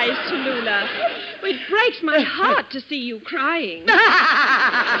apologize, Tallulah. It breaks my heart to see you crying.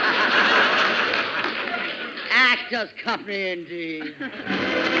 Actors Company, indeed.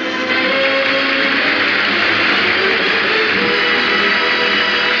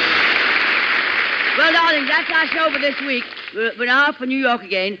 Well, darling, that's our show for this week. We're off for New York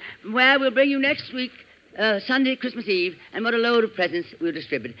again, from where we'll bring you next week, Sunday, Christmas Eve, and what a load of presents we'll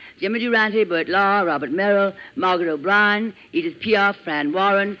distribute. Jimmy Durante, Bert Law, Robert Merrill, Margaret O'Brien, Edith Piaf, Fran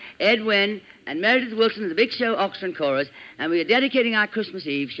Warren, Ed Wynn, and Meredith Wilson of the Big Show Orchestra and Chorus, and we are dedicating our Christmas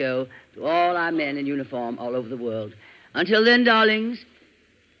Eve show to all our men in uniform all over the world. Until then, darlings,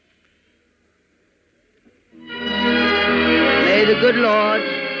 may the good Lord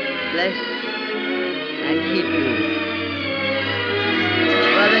bless and keep you,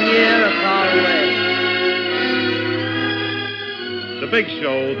 whether near or far away. The Big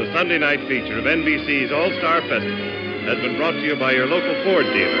Show, the Sunday night feature of NBC's All-Star Festival, has been brought to you by your local Ford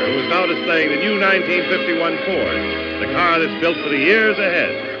dealer, who is now displaying the new 1951 Ford, the car that's built for the years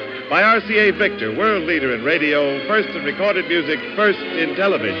ahead. By RCA Victor, world leader in radio, first in recorded music, first in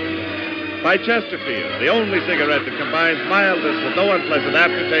television. By Chesterfield, the only cigarette that combines mildness with no unpleasant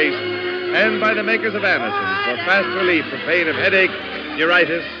aftertaste. And by the makers of Anacin for fast relief from pain of headache,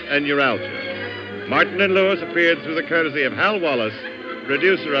 neuritis, and neuralgia. Martin and Lewis appeared through the courtesy of Hal Wallace,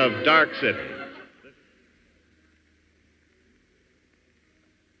 producer of Dark City.